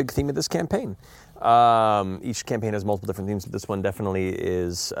already, it's a big theme of this campaign. Each campaign has multiple different themes, but this one definitely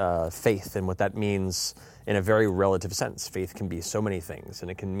is faith and what that means in a very relative sense. Faith can be so many things, and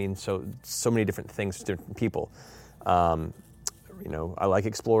it can mean so many different things to different people. I like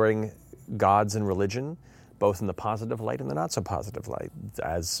exploring gods and religion, both in the positive light and the not so positive light.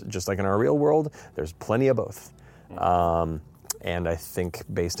 As just like in our real world, there's plenty of both. And I think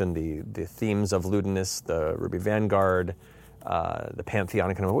based on the themes of Ludinus, the Ruby Vanguard, the Pantheon,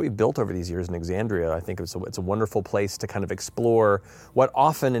 and kind of what we've built over these years in Exandria, I think it's a wonderful place to kind of explore what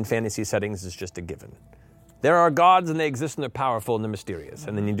often in fantasy settings is just a given. There are gods and they exist and they're powerful and they're mysterious.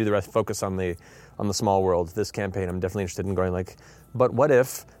 And then you do the rest, focus on the small world. This campaign, I'm definitely interested in going like, but what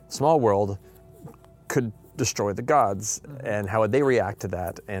if small world could destroy the gods, and how would they react to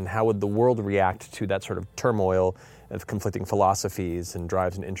that, and how would the world react to that sort of turmoil of conflicting philosophies and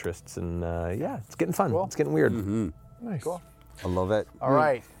drives and interests, and it's getting fun. Cool. It's getting weird. Mm-hmm. Nice. Cool. I love it. All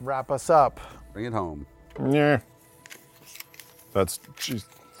right, wrap us up. Bring it home. Yeah. That's cheese.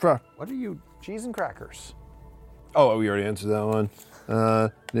 What are you? Cheese and crackers. Oh, we already answered that one. I'm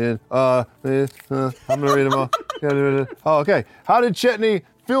gonna read them all. Oh, okay. How did Chetney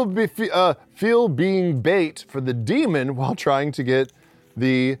feel being bait for the demon while trying to get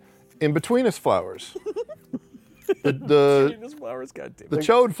the in-betweenus flowers? the flowers, goddamn. The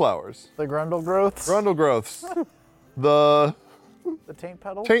chode flowers. The grundle growths. Grundle growths. The taint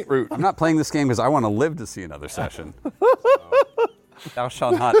petals. Taint root. I'm not playing this game because I want to live to see another session. Thou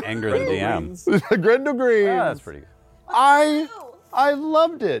shalt not anger the DM. Grendel greens. Yeah, that's pretty good. I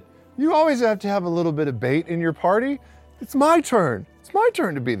loved it. You always have to have a little bit of bait in your party. It's my turn. It's my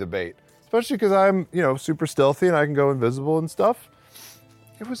turn to be the bait. Especially because I'm, super stealthy and I can go invisible and stuff.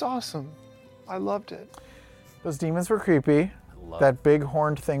 It was awesome. I loved it. Those demons were creepy. That big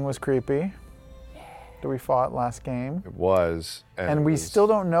horned thing was creepy. That we fought last game. It was. And we still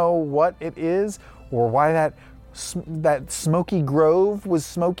don't know what it is or why that smoky grove was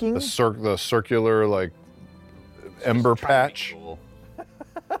smoking. The circular, ember patch. Cool.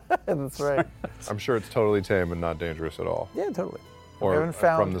 That's right. I'm sure it's totally tame and not dangerous at all. Yeah, totally. Or we haven't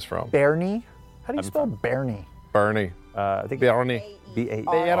found from this realm. Bernie. How do you spell Bernie? Bernie. I think Bernie.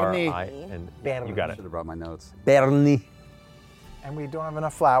 B-A-R-I. And you got it. Should have brought my notes. Bernie. And we don't have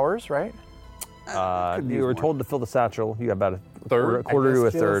enough flowers, right? You were told to fill the satchel. You got about a third? quarter to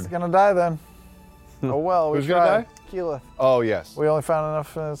a Keyleth's third. gonna die then. Oh well, we Who's tried. gonna die? Keyleth. Oh, yes. We only found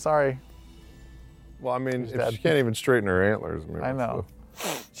enough. Sorry. Well, I mean, if dead. she can't even straighten her antlers. I know.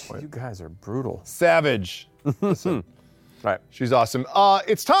 You guys are brutal. Savage. Listen. Right. She's awesome.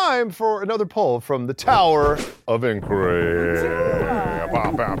 It's time for another poll from the Tower of Inquiry.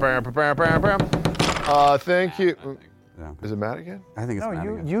 Thank you. Is it Matt again? I think it's Matt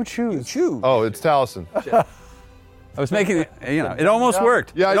No, again. you choose. Oh, it's Taliesin. I was making it, it almost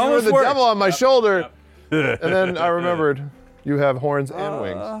worked. Yeah, it you were almost the worked. devil on my shoulder. And then I remembered you have horns and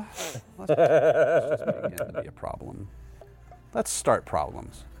wings. Let's just make it be a problem. Let's start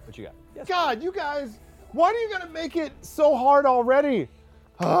problems. What you got? Yes. God, you guys, why do you gotta make it so hard already?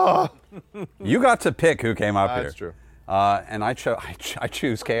 You got to pick who came up here. That's true. And I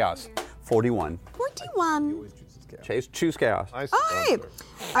choose chaos. 41. 41. Choose chaos. Nice. All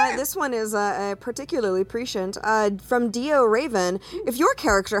right. This one is particularly prescient. From Dio Raven, if your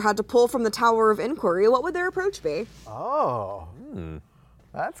character had to pull from the Tower of Inquiry, what would their approach be? Oh,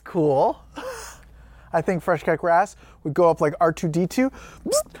 that's cool. I think Fresh Cut Grass would go up like R2-D2,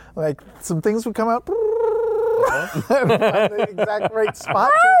 like some things would come out. Find the exact right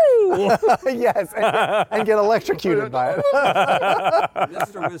spot. Yes, and get electrocuted by it.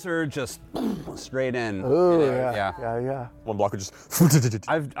 Mr. Wizard just straight in. Ooh, yeah. One block would just.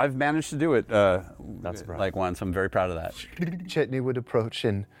 I've managed to do it like once. I'm very proud of that. Chetney would approach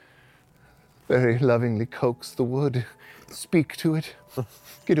and very lovingly coax the wood, speak to it,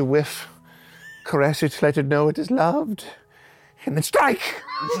 get a whiff, caress it, let it know it is loved, and then strike!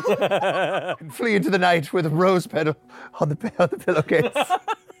 And flee into the night with a rose petal on the pillowcase.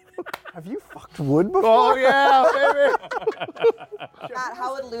 Have you fucked wood before? Oh, yeah, baby! Matt,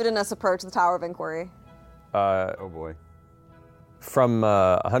 how would Ludinus approach the Tower of Inquiry? Oh boy. From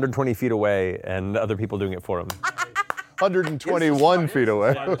 120 feet away and other people doing it for him. 121 feet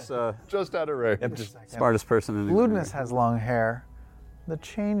away. Just out of range. Smartest person in the Ludinus has long hair. The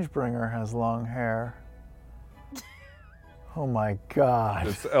Changebringer has long hair. Oh my God.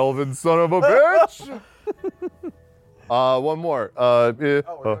 This elven son of a bitch! One more. We're doing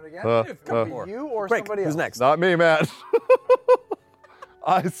it again? Could be you or Break. somebody else. Who's next? Not me, Matt.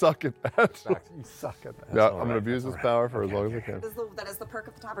 I suck at that. You suck at that. Yeah, I'm going to abuse this power for as long as I can. That is the perk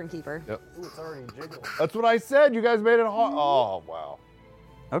of the Tavern Keeper. Yep. Ooh, it's already jiggling. That's what I said. You guys made it hard. Oh, wow.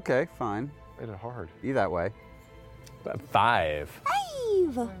 Okay, fine. Made it hard. Be that way. 5.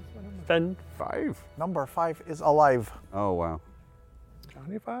 Then 5. Number 5 is alive. Oh wow.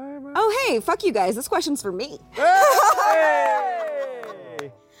 25? Oh, hey, fuck you guys. This question's for me.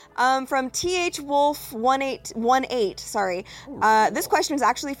 From TH Wolf 1818, sorry. This question is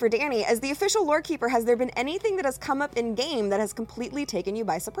actually for Danny. As the official lore keeper, has there been anything that has come up in game that has completely taken you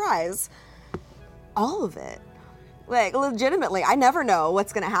by surprise? All of it. Like, legitimately, I never know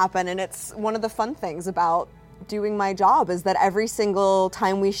what's going to happen, and it's one of the fun things about doing my job is that every single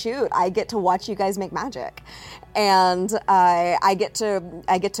time we shoot, I get to watch you guys make magic, and I get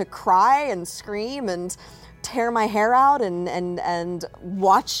to cry and scream and tear my hair out and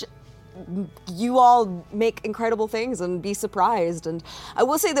watch you all make incredible things and be surprised. And I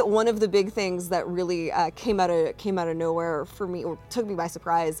will say that one of the big things that really came out of nowhere for me, or took me by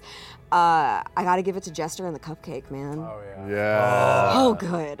surprise, I got to give it to Jester and the cupcake, man. Oh, yeah. Yeah. Oh,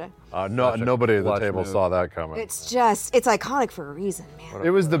 good. Nobody at the table saw that coming. It's iconic for a reason, man. It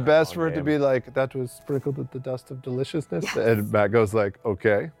was the best for it to be like, that was sprinkled with the dust of deliciousness. Yes. And Matt goes like,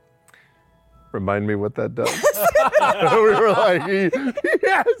 okay. Remind me what that does. We were like,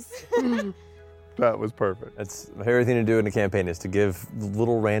 yes. That was perfect. That's my favorite thing to do in a campaign is to give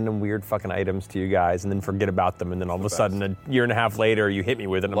little random weird fucking items to you guys and then forget about them, and then all of a sudden a year and a half later you hit me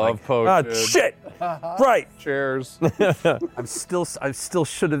with it and I'm Love like, potion. oh shit! Right. Chairs. I still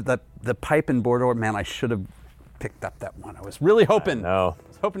should have the pipe and Bordor, man, I should have picked up that one. I was really hoping. No. I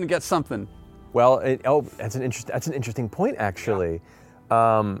was hoping to get something. Well, that's an interesting point actually.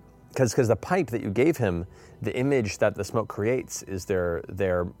 Because the pipe that you gave him, the image that the smoke creates is their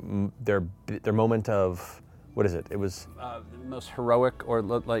moment of, what is it? It was The most heroic, or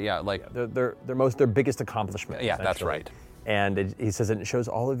like their biggest accomplishment. Yeah, that's essentially. right. And he says it shows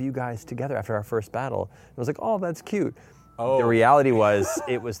all of you guys together after our first battle. And I was like, oh, that's cute. Oh. The reality was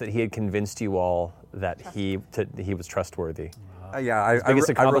it was that he had convinced you all that he was trustworthy. His biggest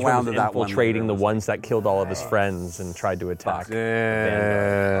accomplishment was that one. infiltrating the ones that killed all of his friends and tried to attack.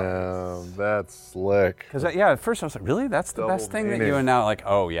 Damn, that's slick. Because at first I was like, really? That's the best thing that you, and now like,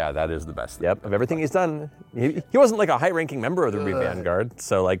 oh yeah, that is the best thing. Yep, of everything he's done. He wasn't like a high-ranking member of the Vanguard,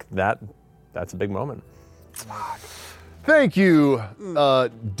 so like that's a big moment. Thank you,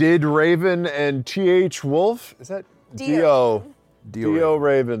 Did Raven and TH Wolf. Is that Dio? Dio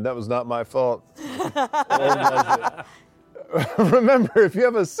Raven. That was not my fault. Remember, if you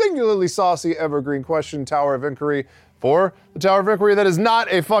have a singularly saucy evergreen question, Tower of Inquiry, for the Tower of Inquiry that is not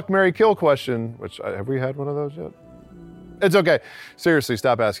a fuck, marry, kill question, which, have we had one of those yet? It's okay. Seriously,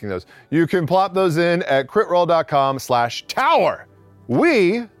 stop asking those. You can plop those in at critroll.com/tower.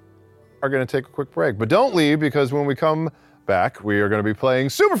 We are going to take a quick break. But don't leave, because when we come back, we are going to be playing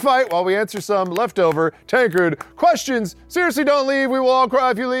Super Fight while we answer some leftover tankard questions. Seriously, don't leave. We will all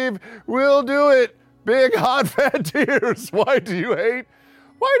cry if you leave. We'll do it. Big hot fat tears. Why do you hate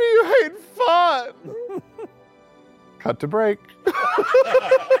fun? Cut to break.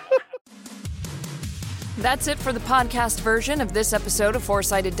 That's it for the podcast version of this episode of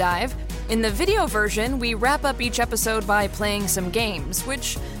Four-Sided Dive. In the video version, we wrap up each episode by playing some games,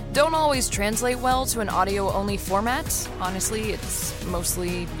 which don't always translate well to an audio-only format. Honestly, it's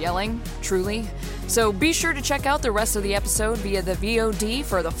mostly yelling, truly. So be sure to check out the rest of the episode via the VOD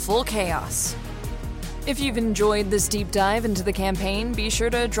for the full chaos. If you've enjoyed this deep dive into the campaign, be sure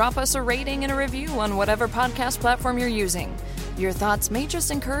to drop us a rating and a review on whatever podcast platform you're using. Your thoughts may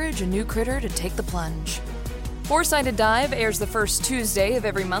just encourage a new critter to take the plunge. Four-Sided Dive airs the first Tuesday of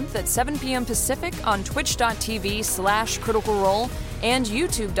every month at 7 p.m. Pacific on twitch.tv/Critical Role and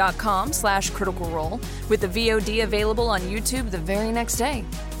youtube.com/Critical Role, with the VOD available on YouTube the very next day.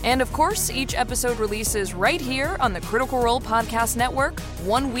 And of course, each episode releases right here on the Critical Role Podcast Network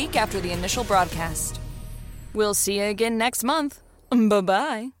 1 week after the initial broadcast. We'll see you again next month.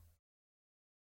 Bye-bye.